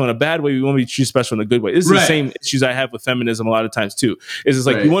special in a bad way. You want to be treated special in a good way. This is the same issues I have with feminism a lot of times too. Is it's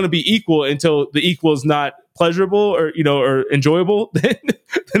like you want to be equal until the equal is not pleasurable or enjoyable. Then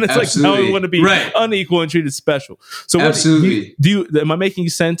it's like now we want to be unequal and treated special. So absolutely, am I making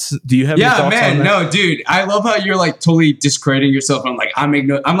sense? Do you have any thoughts on that? No, dude, I love how you're like totally discrediting yourself. I'm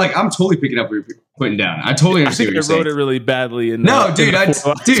totally picking up putting down. I totally understand what you're saying. I wrote it really badly. No, dude, I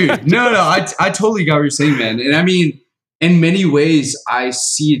totally got what you're saying, man. And I mean, in many ways, I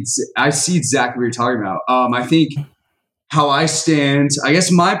see exactly what you're talking about. I think how I stand, I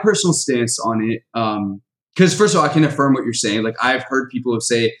guess my personal stance on it, because first of all, I can affirm what you're saying. Like I've heard people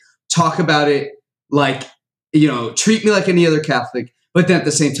say, talk about it like, treat me like any other Catholic, but then at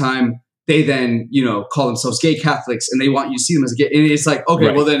the same time, they then, call themselves gay Catholics and they want you to see them as a gay. And it's like, okay,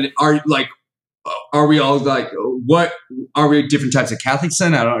 right. Well then are we all like, what are we different types of Catholics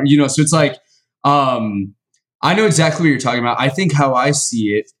then? I don't, so it's like, I know exactly what you're talking about. I think how I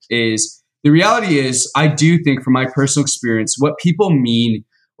see it is, the reality is, I do think from my personal experience, what people mean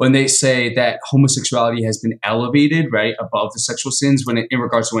when they say that homosexuality has been elevated, right, above the sexual sins in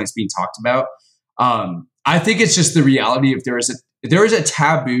regards to when it's being talked about. I think it's just the reality of there is a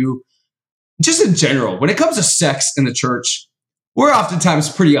taboo, just in general, when it comes to sex in the church. We're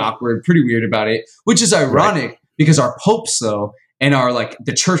oftentimes pretty awkward, pretty weird about it, which is ironic right. Because our popes, though, and our like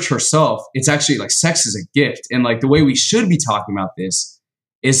the church herself, it's actually like sex is a gift, and like the way we should be talking about this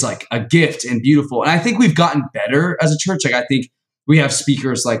is like a gift and beautiful. And I think we've gotten better as a church. Like I think we have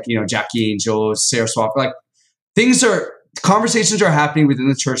speakers like, Jackie Angel, Sarah Swap, like conversations are happening within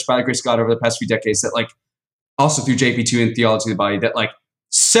the church by the grace of God over the past few decades that like also through JP2 and theology of the body, that like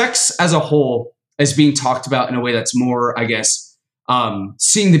sex as a whole is being talked about in a way that's more, I guess,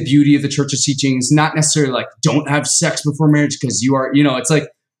 seeing the beauty of the church's teachings, not necessarily like don't have sex before marriage because you are, it's like,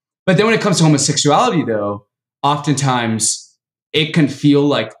 but then when it comes to homosexuality though, oftentimes it can feel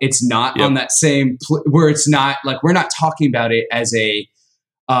like it's not on that same where it's not like we're not talking about it as a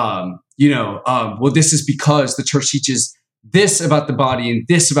well, this is because the church teaches this about the body and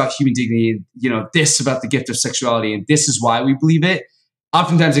this about human dignity and this about the gift of sexuality and this is why we believe it.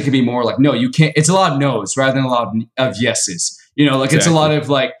 Oftentimes it can be more like, no, you can't. It's a lot of no's rather than a lot of yeses. Exactly. It's a lot of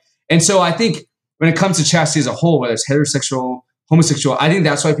like, and so I think when it comes to chastity as a whole, whether it's heterosexual, homosexual, I think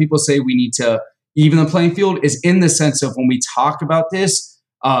that's why people say we need to even the playing field is in the sense of when we talk about this,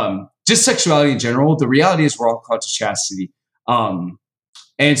 just sexuality in general, the reality is we're all called to chastity.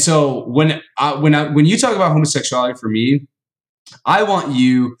 And so when you talk about homosexuality for me, I want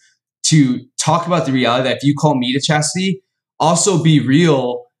you to talk about the reality that if you call me to chastity, also be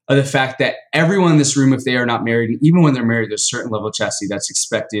real of the fact that everyone in this room, if they are not married, and even when they're married, there's a certain level of chastity that's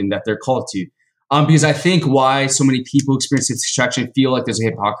expected and that they're called to. Because I think why so many people experience this attraction feel like there's a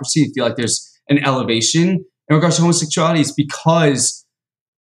hypocrisy and feel like there's an elevation in regards to homosexuality is because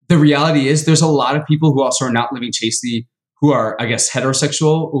the reality is there's a lot of people who also are not living chastely, who are, I guess,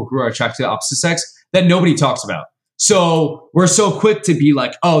 heterosexual or who are attracted to the opposite sex that nobody talks about. So we're so quick to be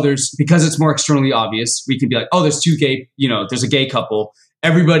like, because it's more externally obvious, we can be like, there's two gay, there's a gay couple.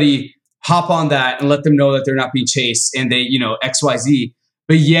 Everybody hop on that and let them know that they're not being chaste and they, X, Y, Z.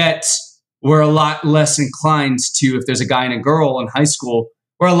 But yet we're a lot less inclined to, if there's a guy and a girl in high school,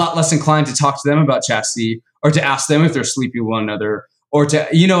 we're a lot less inclined to talk to them about chastity or to ask them if they're sleeping with one another or to,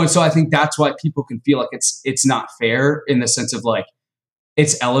 and so I think that's why people can feel like it's not fair in the sense of like,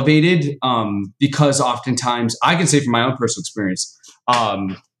 it's elevated because oftentimes I can say from my own personal experience,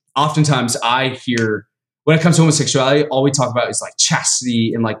 oftentimes I hear when it comes to homosexuality, all we talk about is like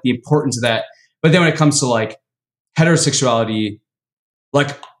chastity and like the importance of that. But then when it comes to like heterosexuality,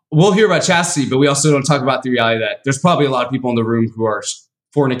 like we'll hear about chastity, but we also don't talk about the reality that there's probably a lot of people in the room who are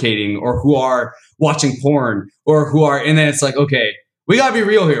fornicating or who are watching porn or who are, and then it's like, okay, we got to be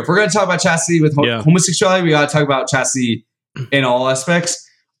real here. If we're going to talk about chastity with homosexuality, we got to talk about chastity in all aspects.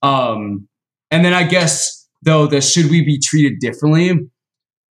 And then I guess though, should we be treated differently?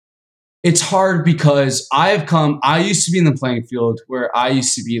 It's hard because I used to be in the playing field where I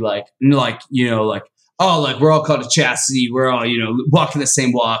used to be like, we're all called to chastity. We're all, walking the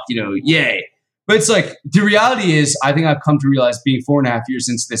same walk, yay. But it's like, the reality is, I think I've come to realize being 4.5 years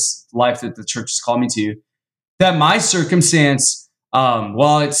into this life that the church has called me to, that my circumstance,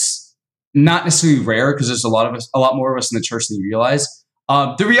 while it's not necessarily rare because there's a lot more of us in the church than you realize,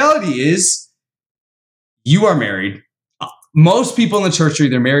 the reality is you are married. Most people in the church are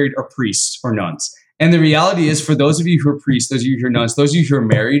either married or priests or nuns. And the reality is for those of you who are priests, those of you who are nuns, those of you who are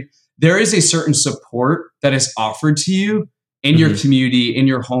married, there is a certain support that is offered to you in your community, in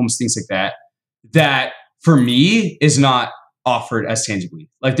your homes, things like that, that for me is not offered as tangibly.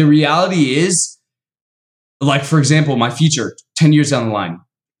 Like the reality is, like, for example, my future 10 years down the line,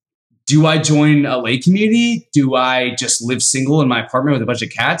 do I join a lay community? Do I just live single in my apartment with a bunch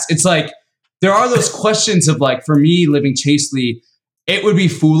of cats? It's like, there are those questions of like, for me living chastely, it would be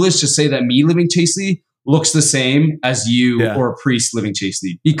foolish to say that me living chastely looks the same as you or a priest living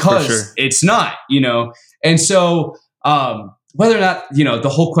chastely because it's not, And so whether or not, the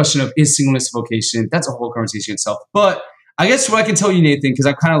whole question of is singleness a vocation, that's a whole conversation itself. But I guess what I can tell you, Nathan, because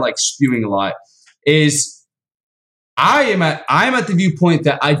I'm kind of like spewing a lot, is I'm at the viewpoint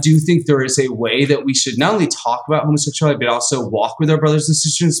that I do think there is a way that we should not only talk about homosexuality, but also walk with our brothers and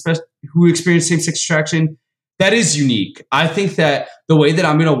sisters who experience same-sex attraction. That is unique. I think that the way that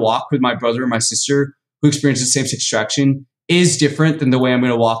I'm going to walk with my brother and my sister who experiences same-sex attraction is different than the way I'm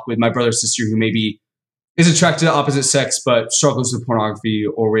going to walk with my brother or sister who maybe is attracted to opposite sex but struggles with pornography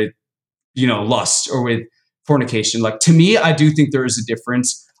or with, lust or with fornication. Like, to me, I do think there is a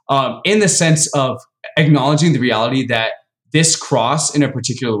difference in the sense of acknowledging the reality that this cross in a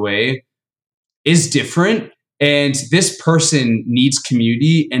particular way is different, and this person needs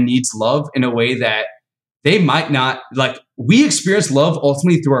community and needs love in a way that they might not. Like, we experience love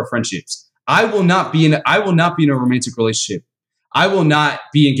ultimately through our friendships. I will not be in a romantic relationship. I will not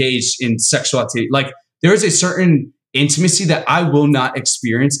be engaged in sexual activity. Like, there is a certain intimacy that I will not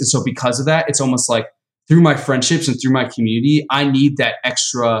experience, and so because of that, it's almost like through my friendships and through my community, I need that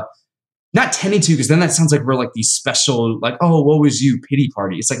extra. Not tending to, because then that sounds like we're like these special, like, oh, what was you pity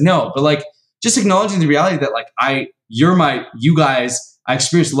party? It's like, no, but like just acknowledging the reality that like you guys, I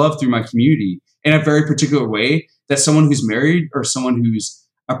experience love through my community in a very particular way that someone who's married or someone who's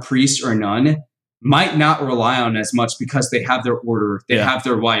a priest or a nun might not rely on as much because they have their order, they have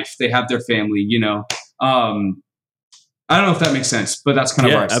their wife, they have their family, I don't know if that makes sense, but that's kind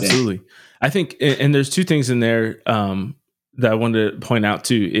of where I stand. Absolutely. I think, and there's two things in there, that I wanted to point out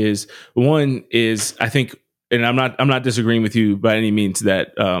too is one is I think, and I'm not disagreeing with you by any means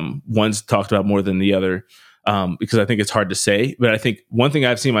that one's talked about more than the other, because I think it's hard to say. But I think one thing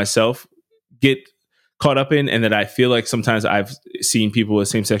I've seen myself get caught up in, and that I feel like sometimes I've seen people with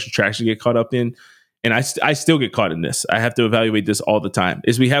same-sex attraction get caught up in, and I still get caught in this. I have to evaluate this all the time.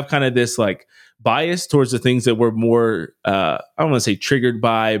 Is we have kind of this like bias towards the things that we're more I don't want to say triggered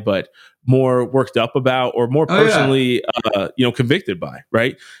by, but more worked up about or more personally convicted by,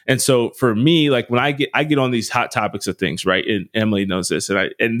 right? And so for me, like when I get on these hot topics of things, right? And Emily knows this,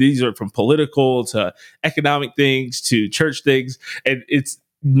 and these are from political to economic things to church things, and it's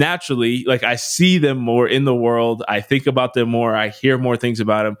naturally like I see them more in the world, I think about them more, I hear more things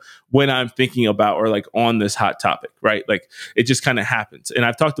about them when I'm thinking about or like on this hot topic, right? Like it just kind of happens. And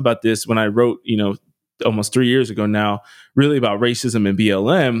I've talked about this when I wrote, almost 3 years ago now, really about racism and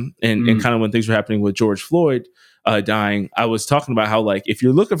BLM and kind of when things were happening with George Floyd dying. I was talking about how like if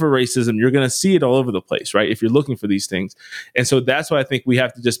you're looking for racism, you're going to see it all over the place, right? If you're looking for these things. And so that's what I think we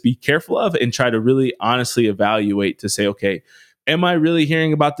have to just be careful of and try to really honestly evaluate to say, okay, am I really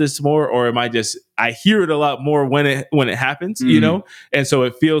hearing about this more, or am I hear it a lot more when it happens, And so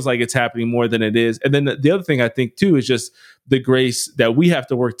it feels like it's happening more than it is. And then the other thing I think too is just the grace that we have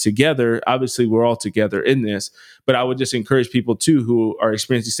to work together. Obviously we're all together in this, but I would just encourage people too, who are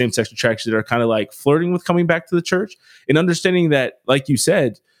experiencing same-sex attraction that are kind of like flirting with coming back to the church and understanding that, like you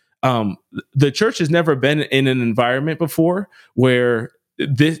said, the church has never been in an environment before where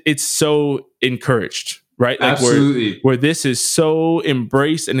it's so encouraged. Right? Like absolutely. Where this is so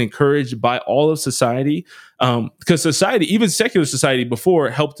embraced and encouraged by all of society. Because society, even secular society before,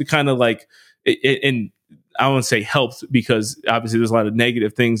 helped to kind of like, and I won't say helped because obviously there's a lot of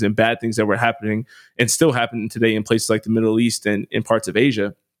negative things and bad things that were happening and still happening today in places like the Middle East and in parts of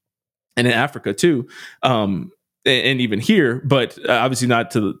Asia and in Africa too. And even here, but obviously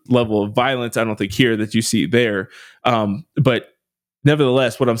not to the level of violence, I don't think here that you see there. But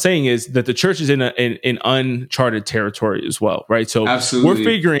nevertheless, what I'm saying is that the church is in uncharted territory as well, right? So absolutely. We're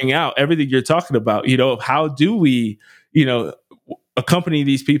figuring out everything you're talking about, how do we, accompany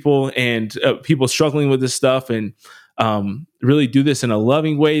these people and people struggling with this stuff and really do this in a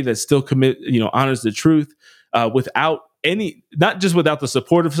loving way that still honors the truth without not just without the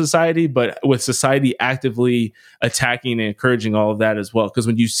support of society, but with society actively attacking and encouraging all of that as well. Because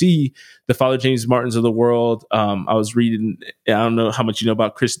when you see the Father James Martins of the world, I was reading, I don't know how much you know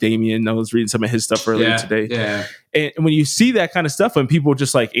about Chris Damian. I was reading some of his stuff earlier today. Yeah. And when you see that kind of stuff, when people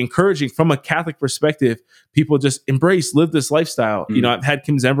just like encouraging from a Catholic perspective, people just live this lifestyle. I've had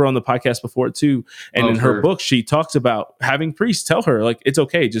Kim Zember on the podcast before too. And in her book, she talks about having priests tell her like, it's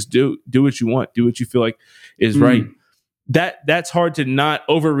okay. Just do what you want. Do what you feel like is right. That's hard to not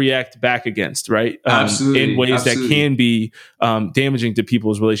overreact back against, right? Absolutely. In ways that can be damaging to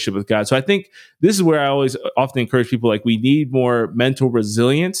people's relationship with God. So I think this is where I always often encourage people, like we need more mental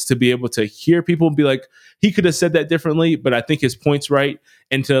resilience to be able to hear people and be like, he could have said that differently, but I think his point's right.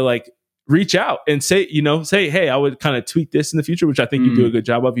 And to like reach out and say, hey, I would kind of tweak this in the future, which I think you do a good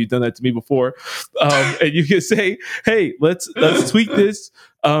job of. You've done that to me before. And you can say, hey, let's tweak this.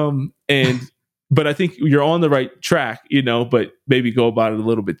 And but I think you're on the right track, but maybe go about it a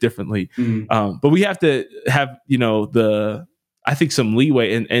little bit differently. But we have to have, I think some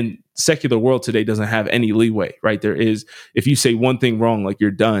leeway, and secular world today doesn't have any leeway, right? There is, if you say one thing wrong, like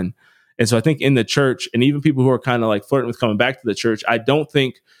you're done. And so I think in the church, and even people who are kind of like flirting with coming back to the church, I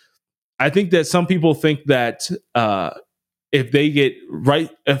think that some people think that if they get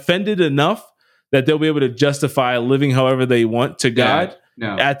offended enough, that they'll be able to justify living however they want to God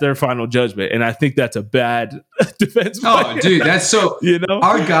at their final judgment. And I think that's a bad defense. Oh, dude, that's so,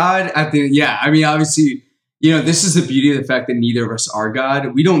 our God obviously, this is the beauty of the fact that neither of us are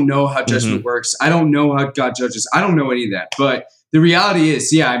God. We don't know how judgment works. I don't know how God judges. I don't know any of that. But the reality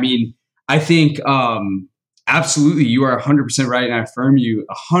is, I think absolutely you are 100% right. And I affirm you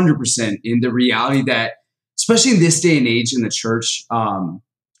 100% in the reality that, especially in this day and age in the church,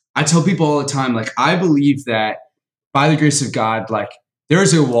 I tell people all the time, like, I believe that by the grace of God, like,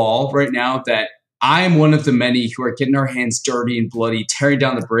 there's a wall right now that I am one of the many who are getting our hands dirty and bloody, tearing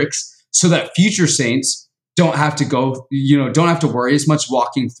down the bricks so that future saints don't have to go, don't have to worry as much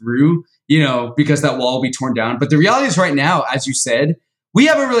walking through, because that wall will be torn down. But the reality is right now, as you said, we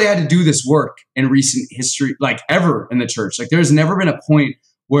haven't really had to do this work in recent history, like ever in the church. Like, there's never been a point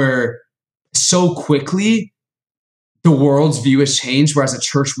where so quickly the world's view has changed, whereas a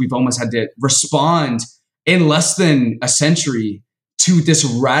church, we've almost had to respond in less than a century to this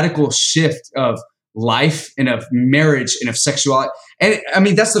radical shift of life and of marriage and of sexuality. And I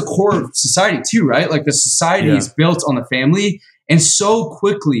mean, that's the core of society too, right? Like, the society is built on the family. And so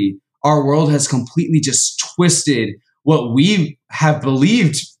quickly, our world has completely just twisted what we have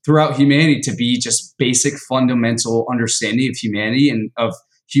believed throughout humanity to be just basic fundamental understanding of humanity and of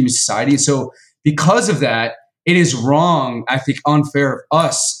human society. And so because of that, it is wrong, I think, unfair of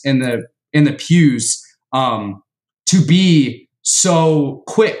us in the pews to be so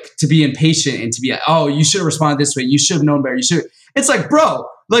quick to be impatient and to be like, oh, you should have responded this way. You should have known better. It's like, bro,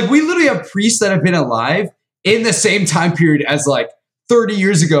 like, we literally have priests that have been alive in the same time period as like 30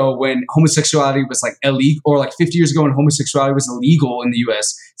 years ago when homosexuality was like illegal, or like 50 years ago when homosexuality was illegal in the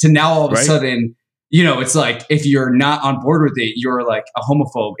US, to now all of a sudden, it's like, if you're not on board with it, you're like a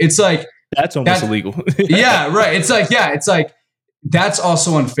homophobe. It's like, that's almost illegal. Yeah, right. It's like, that's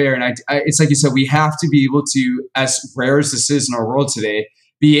also unfair. And it's like you said, we have to be able to, as rare as this is in our world today,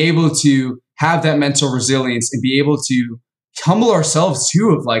 be able to have that mental resilience and be able to humble ourselves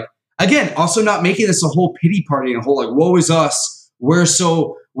too, of like, again, also not making this a whole pity party and a whole like, woe is us. We're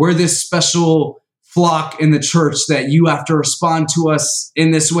this special flock in the church that you have to respond to us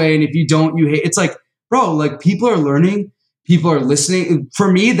in this way. And if you don't, you hate. It's like, bro, like, people are learning, people are listening.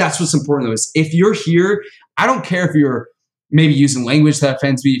 For me, that's what's important though, is if you're here, I don't care if you're maybe using language that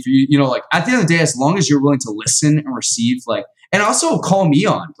offends me. If you, like, at the end of the day, as long as you're willing to listen and receive, like, and also call me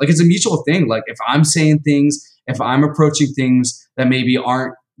on, like, it's a mutual thing. Like, if I'm saying things, if I'm approaching things that maybe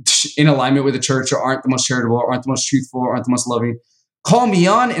aren't in alignment with the church, or aren't the most charitable, or aren't the most truthful, or aren't the most loving, call me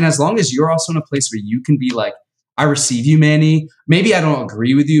on. And as long as you're also in a place where you can be like, I receive you, Manny. Maybe I don't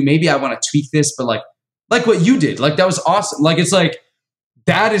agree with you. Maybe I want to tweak this, but like what you did, like, that was awesome. Like, it's like,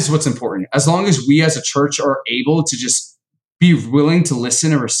 that is what's important. As long as we as a church are able to just be willing to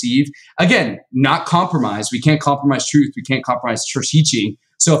listen and receive, again, not compromise. We can't compromise truth. We can't compromise church teaching.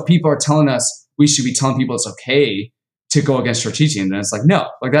 So if people are telling us we should be telling people it's okay to go against church teaching, then it's like, no,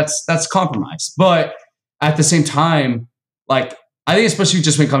 like, that's compromise. But at the same time, like, I think especially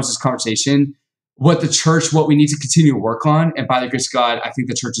just when it comes to this conversation, what we need to continue to work on, and by the grace of God, I think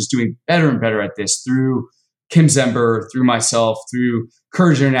the church is doing better and better at this through Kim Zember, through myself, through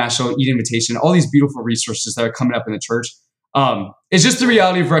Courage International, Eat Invitation, all these beautiful resources that are coming up in the church. It's just the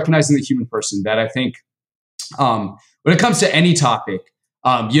reality of recognizing the human person that I think when it comes to any topic,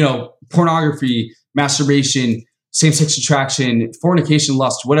 pornography, masturbation, same-sex attraction, fornication,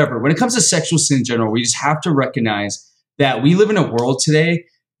 lust, whatever, when it comes to sexual sin in general, we just have to recognize that we live in a world today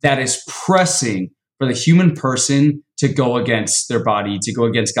that is pressing for the human person to go against their body, to go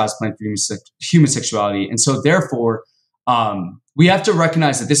against God's plan for human sexuality. And so therefore, we have to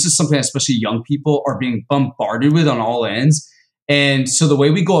recognize that this is something that especially young people are being bombarded with on all ends. And so the way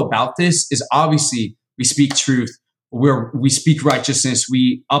we go about this is obviously we speak truth, we speak righteousness,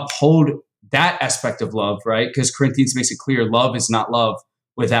 we uphold that aspect of love, right? Because Corinthians makes it clear, love is not love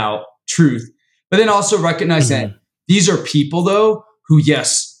without truth. But then also recognize that these are people though, who,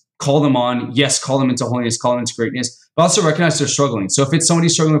 yes, call them on, yes, call them into holiness, call them into greatness, but also recognize they're struggling. So if it's somebody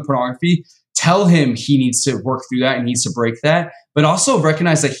struggling with pornography, tell him he needs to work through that and needs to break that, but also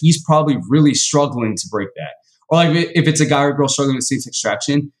recognize that he's probably really struggling to break that. Or like if it's a guy or girl struggling with same-sex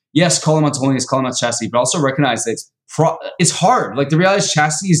attraction, yes, call him on to holiness, call him on to chastity, but also recognize that it's hard. Like the reality is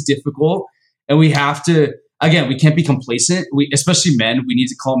chastity is difficult, And we have to, again, we can't be complacent. Especially men, we need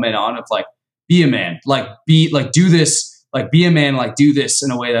to call men on of like, be a man, like do this, like be a man, like do this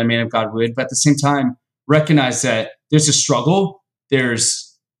in a way that a man of God would. But at the same time, recognize that there's a struggle,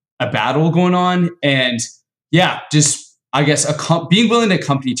 there's a battle going on. And just, I guess, being willing to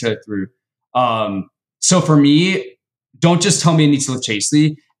accompany each other through. So for me, don't just tell me I need to live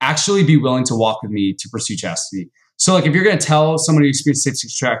chastely. Actually be willing to walk with me to pursue chastity. So like if you're going to tell somebody who experienced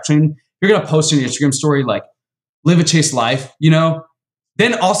same-sex attraction, you're going to post on your Instagram story, like live a chaste life,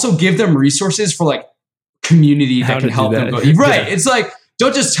 then also give them resources for like community that can help them go. Right. Yeah. It's like,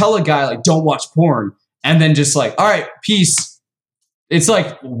 don't just tell a guy like, don't watch porn. And then just like, all right, peace. It's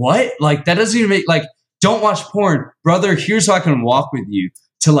like, what? Like that doesn't even make like, don't watch porn. Brother, here's how I can walk with you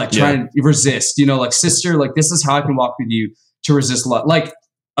to like try and resist, like sister, like this is how I can walk with you to resist love. Like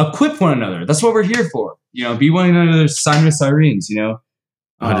equip one another. That's what we're here for. Be one another's sign with sirens,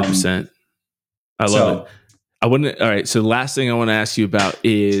 100%. I love it. All right. So the last thing I want to ask you about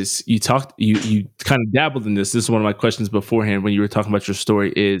is you kind of dabbled in this. This is one of my questions beforehand when you were talking about your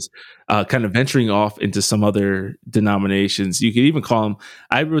story is kind of venturing off into some other denominations. You could even call them,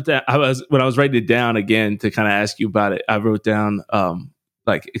 when I was writing it down again to kind of ask you about it, I wrote down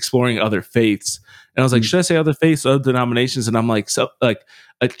like exploring other faiths. And I was like, should I say other faiths, other denominations? And I'm like, so like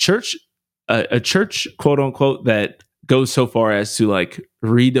a church, quote unquote, that goes so far as to like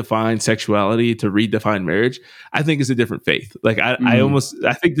redefine sexuality, to redefine marriage, I think is a different faith. Like I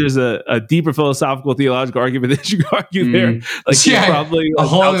think there's a deeper philosophical theological argument that you could argue there. Like probably a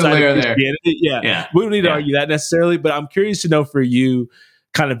whole other layer there. Yeah. We don't need to argue that necessarily, but I'm curious to know for you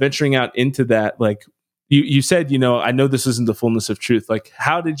kind of venturing out into that, like you said, I know this isn't the fullness of truth. Like,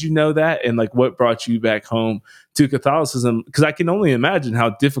 how did you know that? And like, what brought you back home to Catholicism? Because I can only imagine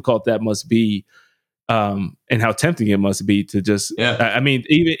how difficult that must be. And how tempting it must be to just, I mean,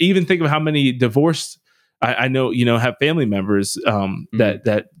 even think of how many divorced, I know, have family members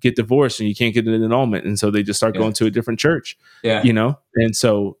that get divorced and you can't get an annulment. And so they just start going to a different church, And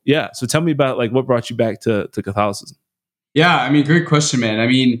so, so tell me about like what brought you back to Catholicism? Yeah. I mean, great question, man. I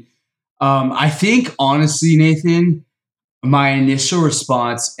mean, I think honestly, Nathan, my initial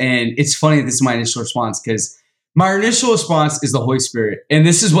response, and it's funny, this is my initial response because my initial response is the Holy Spirit. And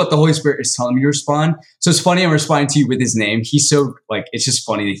this is what the Holy Spirit is telling me to respond. So it's funny I'm responding to you with his name. He's so like, it's just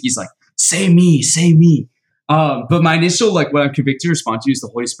funny that he's like, say me, say me. But my initial, like what I'm convicted to respond to is the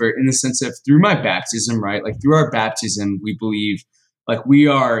Holy Spirit in the sense of through my baptism, right? Like through our baptism, we believe like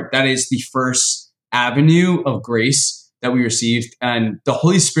that is the first avenue of grace that we received. And the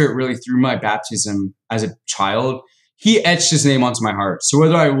Holy Spirit really through my baptism as a child, he etched his name onto my heart. So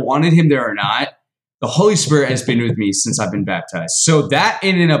whether I wanted him there or not, the Holy Spirit has been with me since I've been baptized. So that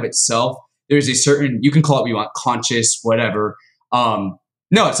in and of itself, there's a certain, you can call it what you want, conscious, whatever. No,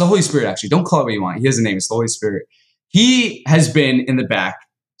 it's the Holy Spirit, actually. Don't call it what you want. He has a name. It's the Holy Spirit. He has been in the back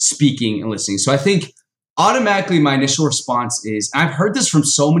speaking and listening. So I think automatically my initial response is, I've heard this from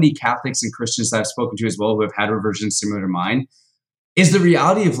so many Catholics and Christians that I've spoken to as well who have had reversions similar to mine, is the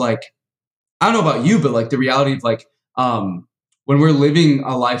reality of like, I don't know about you, but like the reality of like, when we're living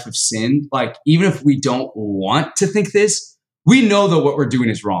a life of sin, like even if we don't want to think this, we know that what we're doing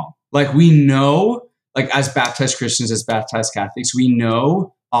is wrong. Like we know, like as baptized Christians, as baptized Catholics, we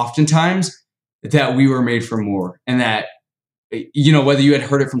know oftentimes that we were made for more and that, whether you had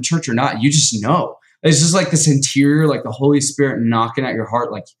heard it from church or not, you just know. It's just like this interior, like the Holy Spirit knocking at your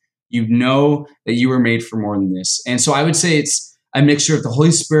heart. Like, that you were made for more than this. And so I would say it's a mixture of the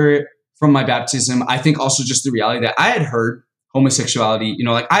Holy Spirit from my baptism. I think also just the reality that I had heard homosexuality,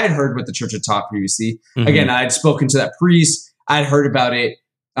 like I had heard what the church had taught previously. Mm-hmm. Again, I had spoken to that priest. I had heard about it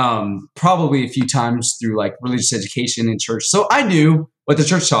probably a few times through like religious education in church. So I knew what the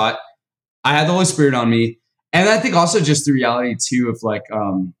church taught. I had the Holy Spirit on me. And I think also just the reality too of like,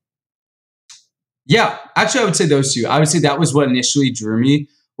 actually I would say those two. I would say that was what initially drew me,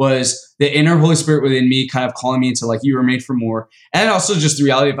 was the inner Holy Spirit within me kind of calling me into like, you were made for more. And also just the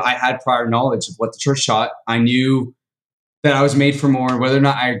reality of I had prior knowledge of what the church taught. I knew that I was made for more, whether or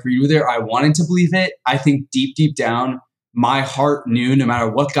not I agreed with it or I wanted to believe it. I think deep down, my heart knew no matter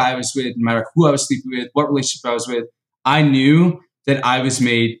what guy I was with, no matter who I was sleeping with, what relationship I was with, I knew that I was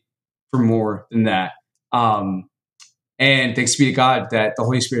made for more than that. And thanks be to God that the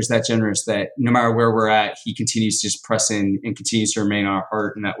Holy Spirit is that generous that no matter where we're at, he continues to just press in and continues to remain in our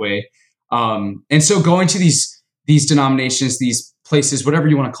heart in that way. And so going to these denominations, these places, whatever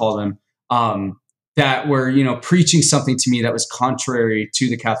you want to call them, that were, preaching something to me that was contrary to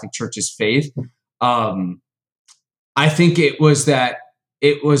the Catholic Church's faith. I think it was that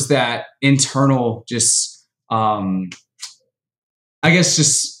internal, just,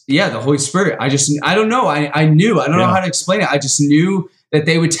 the Holy Spirit. I don't know. I knew. I don't know how to explain it. I just knew that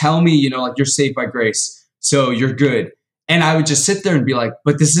they would tell me, like, you're saved by grace, so you're good. And I would just sit there and be like,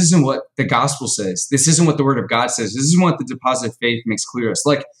 but this isn't what the gospel says. This isn't what the word of God says. This isn't what the deposit of faith makes clear to us.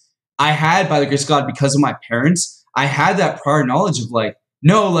 Like, I had, by the grace of God, because of my parents, I had that prior knowledge of like,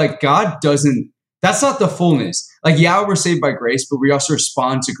 no, like God doesn't, that's not the fullness. Like, yeah, we're saved by grace, but we also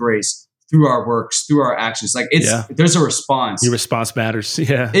respond to grace through our works, through our actions. Like there's a response. Your response matters.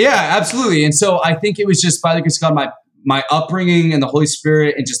 Yeah. Yeah, absolutely. And so I think it was just by the grace of God, my upbringing and the Holy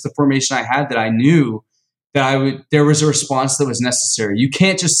Spirit and just the formation I had, that I knew that there was a response that was necessary. You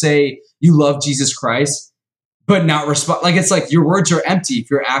can't just say you love Jesus Christ, but not respond. Like, it's like your words are empty if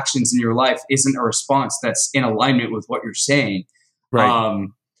your actions in your life isn't a response that's in alignment with what you're saying. Right.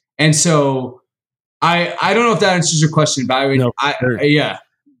 And so I don't know if that answers your question, but yeah.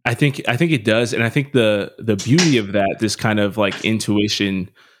 I think it does. And I think the beauty of that, this kind of like intuition,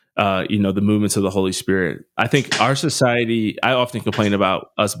 the movements of the Holy Spirit. I think our society, I often complain about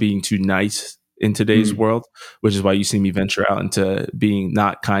us being too nice in today's world, which is why you see me venture out into being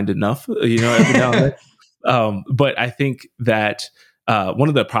not kind enough, every now and then. But I think that one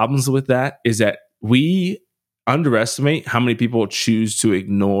of the problems with that is that we underestimate how many people choose to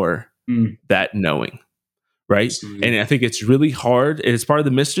ignore that knowing. Right. Absolutely. And I think it's really hard. It's part of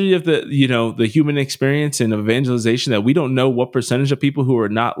the mystery of the human experience and evangelization that we don't know what percentage of people who are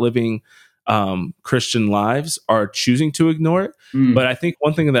not living Christian lives are choosing to ignore it. But I think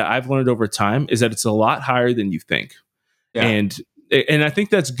one thing that I've learned over time is that it's a lot higher than you think. Yeah. And I think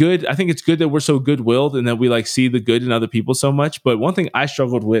that's good. I think it's good that we're so good-willed and that we like see the good in other people so much. But one thing I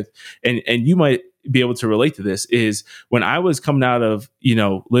struggled with, and you might be able to relate to this, is when I was coming out of,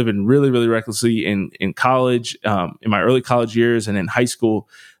 living really, really recklessly in college, in my early college years and in high school,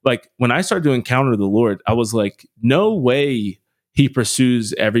 like when I started to encounter the Lord, I was like, no way he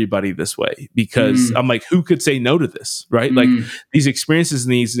pursues everybody this way, because I'm like, who could say no to this? Right. Like these experiences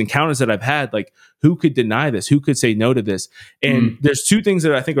and these encounters that I've had, like who could deny this? Who could say no to this? And there's two things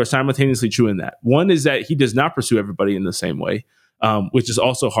that I think are simultaneously true in that. One is that he does not pursue everybody in the same way, which is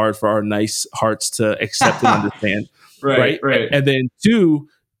also hard for our nice hearts to accept and understand. Right. And then two,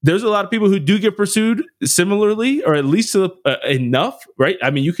 there's a lot of people who do get pursued similarly, or at least enough, right? I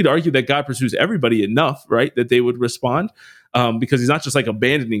mean, you could argue that God pursues everybody enough, right, that they would respond, because he's not just like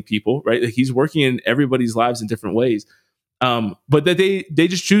abandoning people, right? Like he's working in everybody's lives in different ways. But that they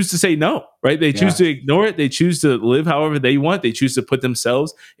just choose to say no, right? They choose to ignore it. They choose to live however they want. They choose to put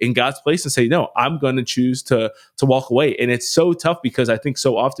themselves in God's place and say, no, I'm going to choose to walk away. And it's so tough, because I think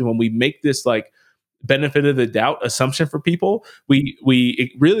so often when we make this like benefit of the doubt assumption for people, we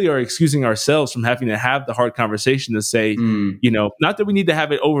really are excusing ourselves from having to have the hard conversation to say, not that we need to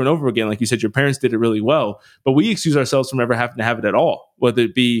have it over and over again. Like you said, your parents did it really well, but we excuse ourselves from ever having to have it at all, whether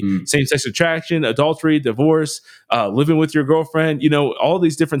it be same-sex attraction, adultery, divorce, living with your girlfriend, all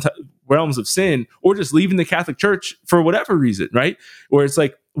these different realms of sin, or just leaving the Catholic Church for whatever reason, right? Where it's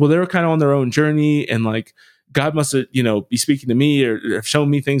like, well, they're kind of on their own journey, and like, God must have, be speaking to me or have shown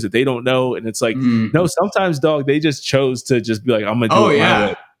me things that they don't know. And it's like, no, sometimes, dog, they just chose to just be like, I'm going to do it my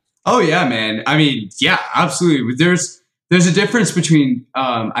way. Oh, yeah, man. I mean, yeah, absolutely. There's a difference between,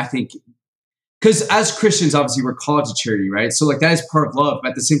 I think, because as Christians, obviously, we're called to charity, right? So like that is part of love.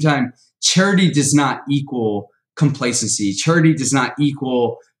 But at the same time, charity does not equal complacency. Charity does not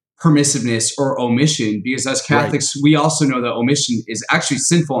equal permissiveness or omission, because as Catholics, we also know that omission is actually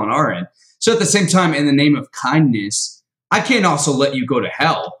sinful on our end. So at the same time, in the name of kindness, I can't also let you go to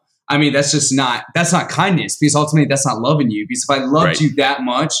hell. I mean, that's not kindness, because ultimately that's not loving you. Because if I loved you that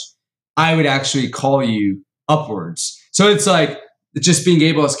much, I would actually call you upwards. So it's like just being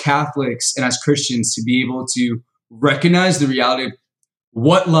able as Catholics and as Christians to be able to recognize the reality of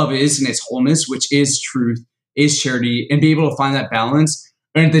what love is in its wholeness, which is truth, is charity, and be able to find that balance.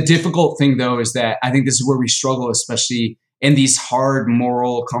 And the difficult thing, though, is that I think this is where we struggle, especially in these hard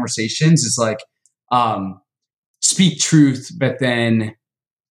moral conversations, is like, speak truth, but then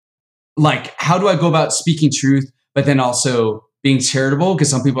like, how do I go about speaking truth, but then also being charitable? Because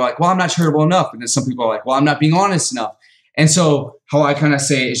some people are like, well, I'm not charitable enough. And then some people are like, well, I'm not being honest enough. And so how I kind of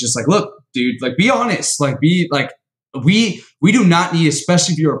say it is just like, look, dude, like, be honest, like, be like, we do not need,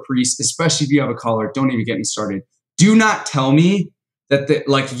 especially if you're a priest, especially if you have a collar, don't even get me started. Do not tell me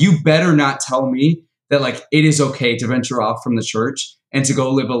that you better not tell me that like it is okay to venture off from the church and to go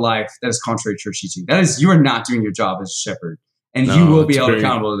live a life that is contrary to church teaching. That is, you are not doing your job as a shepherd, and you will be held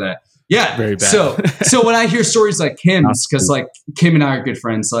accountable to that. Yeah. Very bad. So when I hear stories like Kim's, because like Kim and I are good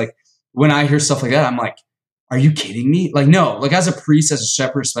friends, like when I hear stuff like that, I'm like, are you kidding me? Like, no, like as a priest, as a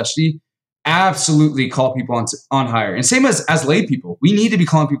shepherd, especially, absolutely call people on higher. And same as lay people, we need to be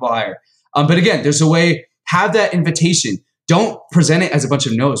calling people higher. But again, there's a way, have that invitation. Don't present it as a bunch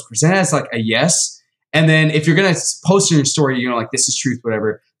of no's, present it as like a yes. And then if you're going to post in your story, like this is truth,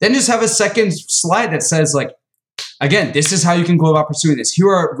 whatever, then just have a second slide that says like, again, this is how you can go about pursuing this. Here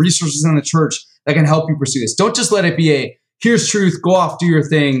are resources in the church that can help you pursue this. Don't just let it be a, here's truth, go off, do your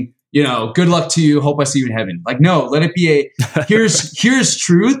thing. Good luck to you. Hope I see you in heaven. Like, no, let it be a, here's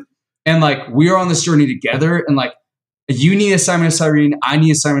truth. And like, we are on this journey together. And like, you need a Simon of Cyrene. I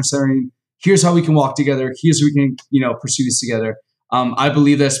need a Simon of Cyrene. Here's how we can walk together. Here's how we can, pursue this together. I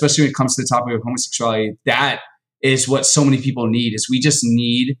believe that, especially when it comes to the topic of homosexuality, that is what so many people need. Is we just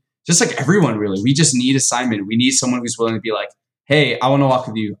need, just like everyone really, we just need a Simon. We need someone who's willing to be like, hey, I want to walk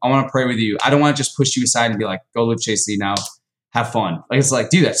with you. I want to pray with you. I don't want to just push you aside and be like, go live chastely now, have fun. Like, it's like,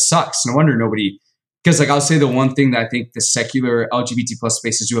 dude, that sucks. No wonder nobody, because like, I'll say the one thing that I think the secular LGBT plus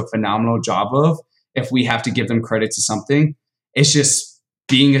spaces do a phenomenal job of, if we have to give them credit to something, it's just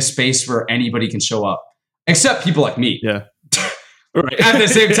being a space where anybody can show up, except people like me. Yeah. Right. At the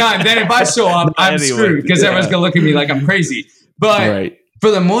same time, then if I show up, I'm screwed because everyone's going to look at me like I'm crazy. But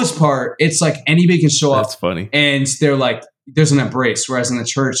for the most part, it's like anybody can show up. That's funny. And they're like, there's an embrace. Whereas in the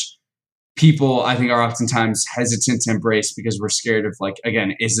church, people, I think, are oftentimes hesitant to embrace because we're scared of like,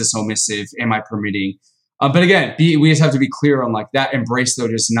 again, is this omissive? Am I permitting? But again, we just have to be clear on like that embrace, though,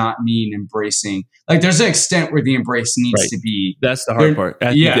 does not mean embracing. Like there's an extent where the embrace needs to be. That's the hard part. The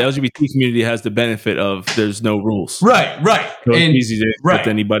LGBT community has the benefit of there's no rules. Right. So it's easy to accept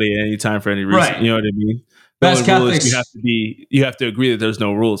anybody at any time for any reason. Right. You know what I mean? Best Catholics, you have to agree that there's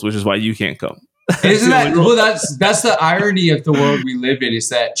no rules, which is why you can't come. Isn't that well? That's the irony of the world we live in, is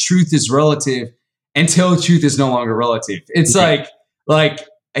that truth is relative until truth is no longer relative. It's I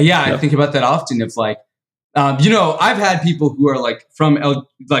think about that often. If like, I've had people who are like from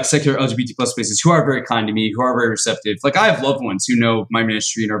secular LGBT plus spaces who are very kind to me, who are very receptive. Like I have loved ones who know my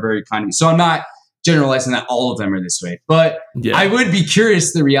ministry and are very kind to me. So I'm not generalizing that all of them are this way, but I would be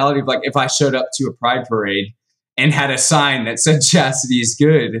curious the reality of like, if I showed up to a pride parade and had a sign that said chastity is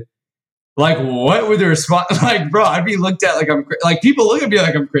good, like what would the response, like, bro, I'd be looked at like like people look at me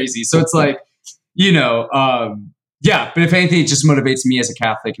like I'm crazy. So it's like, but if anything, it just motivates me as a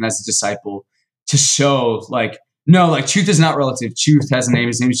Catholic and as a disciple to show like, no, like truth is not relative. Truth has a name.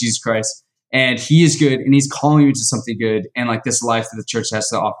 His name is Jesus Christ. And he is good, and he's calling you to something good. And like this life that the church has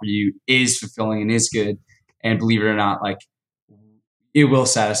to offer you is fulfilling and is good. And believe it or not, like it will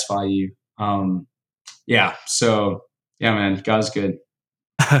satisfy you. So man, God's good.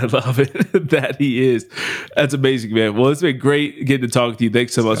 I love it that he is. That's amazing, man. Well, it's been great getting to talk to you.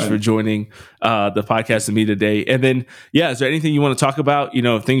 Thanks so much for joining the podcast with me today. And then, is there anything you want to talk about?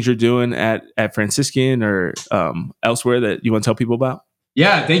 Things you're doing at Franciscan or elsewhere that you want to tell people about?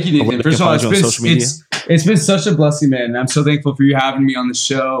 Yeah, thank you, Nathan. First of all, it's been such a blessing, man. I'm so thankful for you having me on the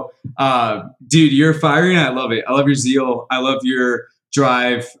show. Dude, you're fiery and I love it. I love your zeal. I love your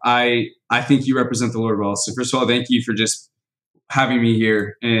drive. I think you represent the Lord well. So first of all, thank you for just having me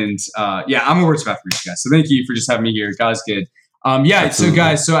here. And I'm a words of affirmation, guys. So thank you for just having me here. God's good. So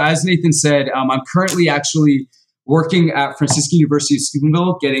guys, so as Nathan said, I'm currently actually working at Franciscan University of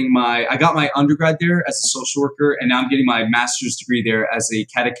Steubenville, I got my undergrad there as a social worker, and now I'm getting my master's degree there as a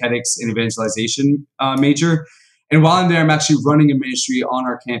catechetics and evangelization major. And while I'm there, I'm actually running a ministry on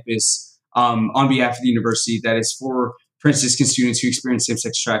our campus on behalf of the university that is for Franciscan students who experience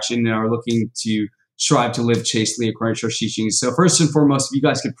same-sex attraction and are looking to strive to live chastely according to church teachings. So first and foremost, if you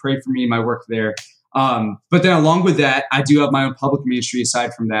guys could pray for me in my work there. But then along with that, I do have my own public ministry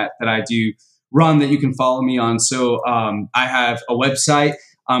aside from that I do run that you can follow me on. So I have a website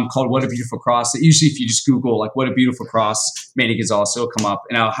called What a Beautiful Cross. That usually if you just Google like What a Beautiful Cross, Manny Gonzalez, it'll come up,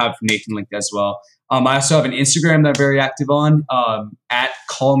 and I'll have Nathan linked as well. I also have an Instagram that I'm very active on at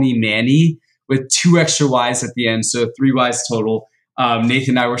Call Me Manny with 2 extra Y's at the end. So 3 Y's total.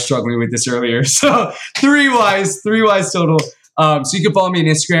 Nathan and I were struggling with this earlier. So 3 Y's total. So you can follow me on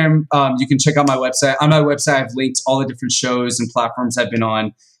Instagram. You can check out my website. On my website, I've linked all the different shows and platforms I've been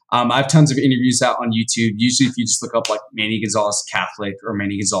on. I have tons of interviews out on YouTube. Usually if you just look up like Manny Gonzalez Catholic or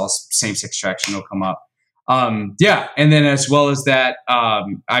Manny Gonzalez same-sex attraction, it'll come up. And then as well as that,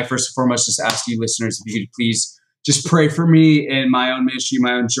 I first and foremost just ask you listeners, if you could please just pray for me in my own ministry,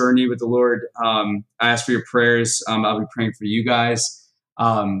 my own journey with the Lord. I ask for your prayers. I'll be praying for you guys.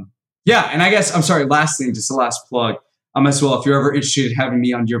 And I guess, I'm sorry, last thing, just the last plug. As well, if you're ever interested in having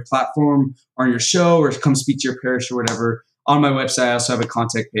me on your platform or on your show or come speak to your parish or whatever, on my website, I also have a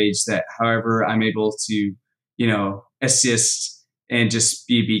contact page that however I'm able to, assist and just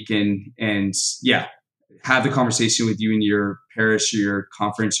be a beacon and have the conversation with you in your parish or your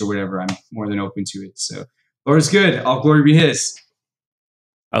conference or whatever, I'm more than open to it. So Lord is good. All glory be his.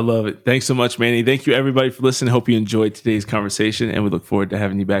 I love it. Thanks so much, Manny. Thank you, everybody, for listening. Hope you enjoyed today's conversation, and we look forward to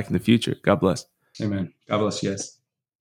having you back in the future. God bless. Amen. God bless you guys.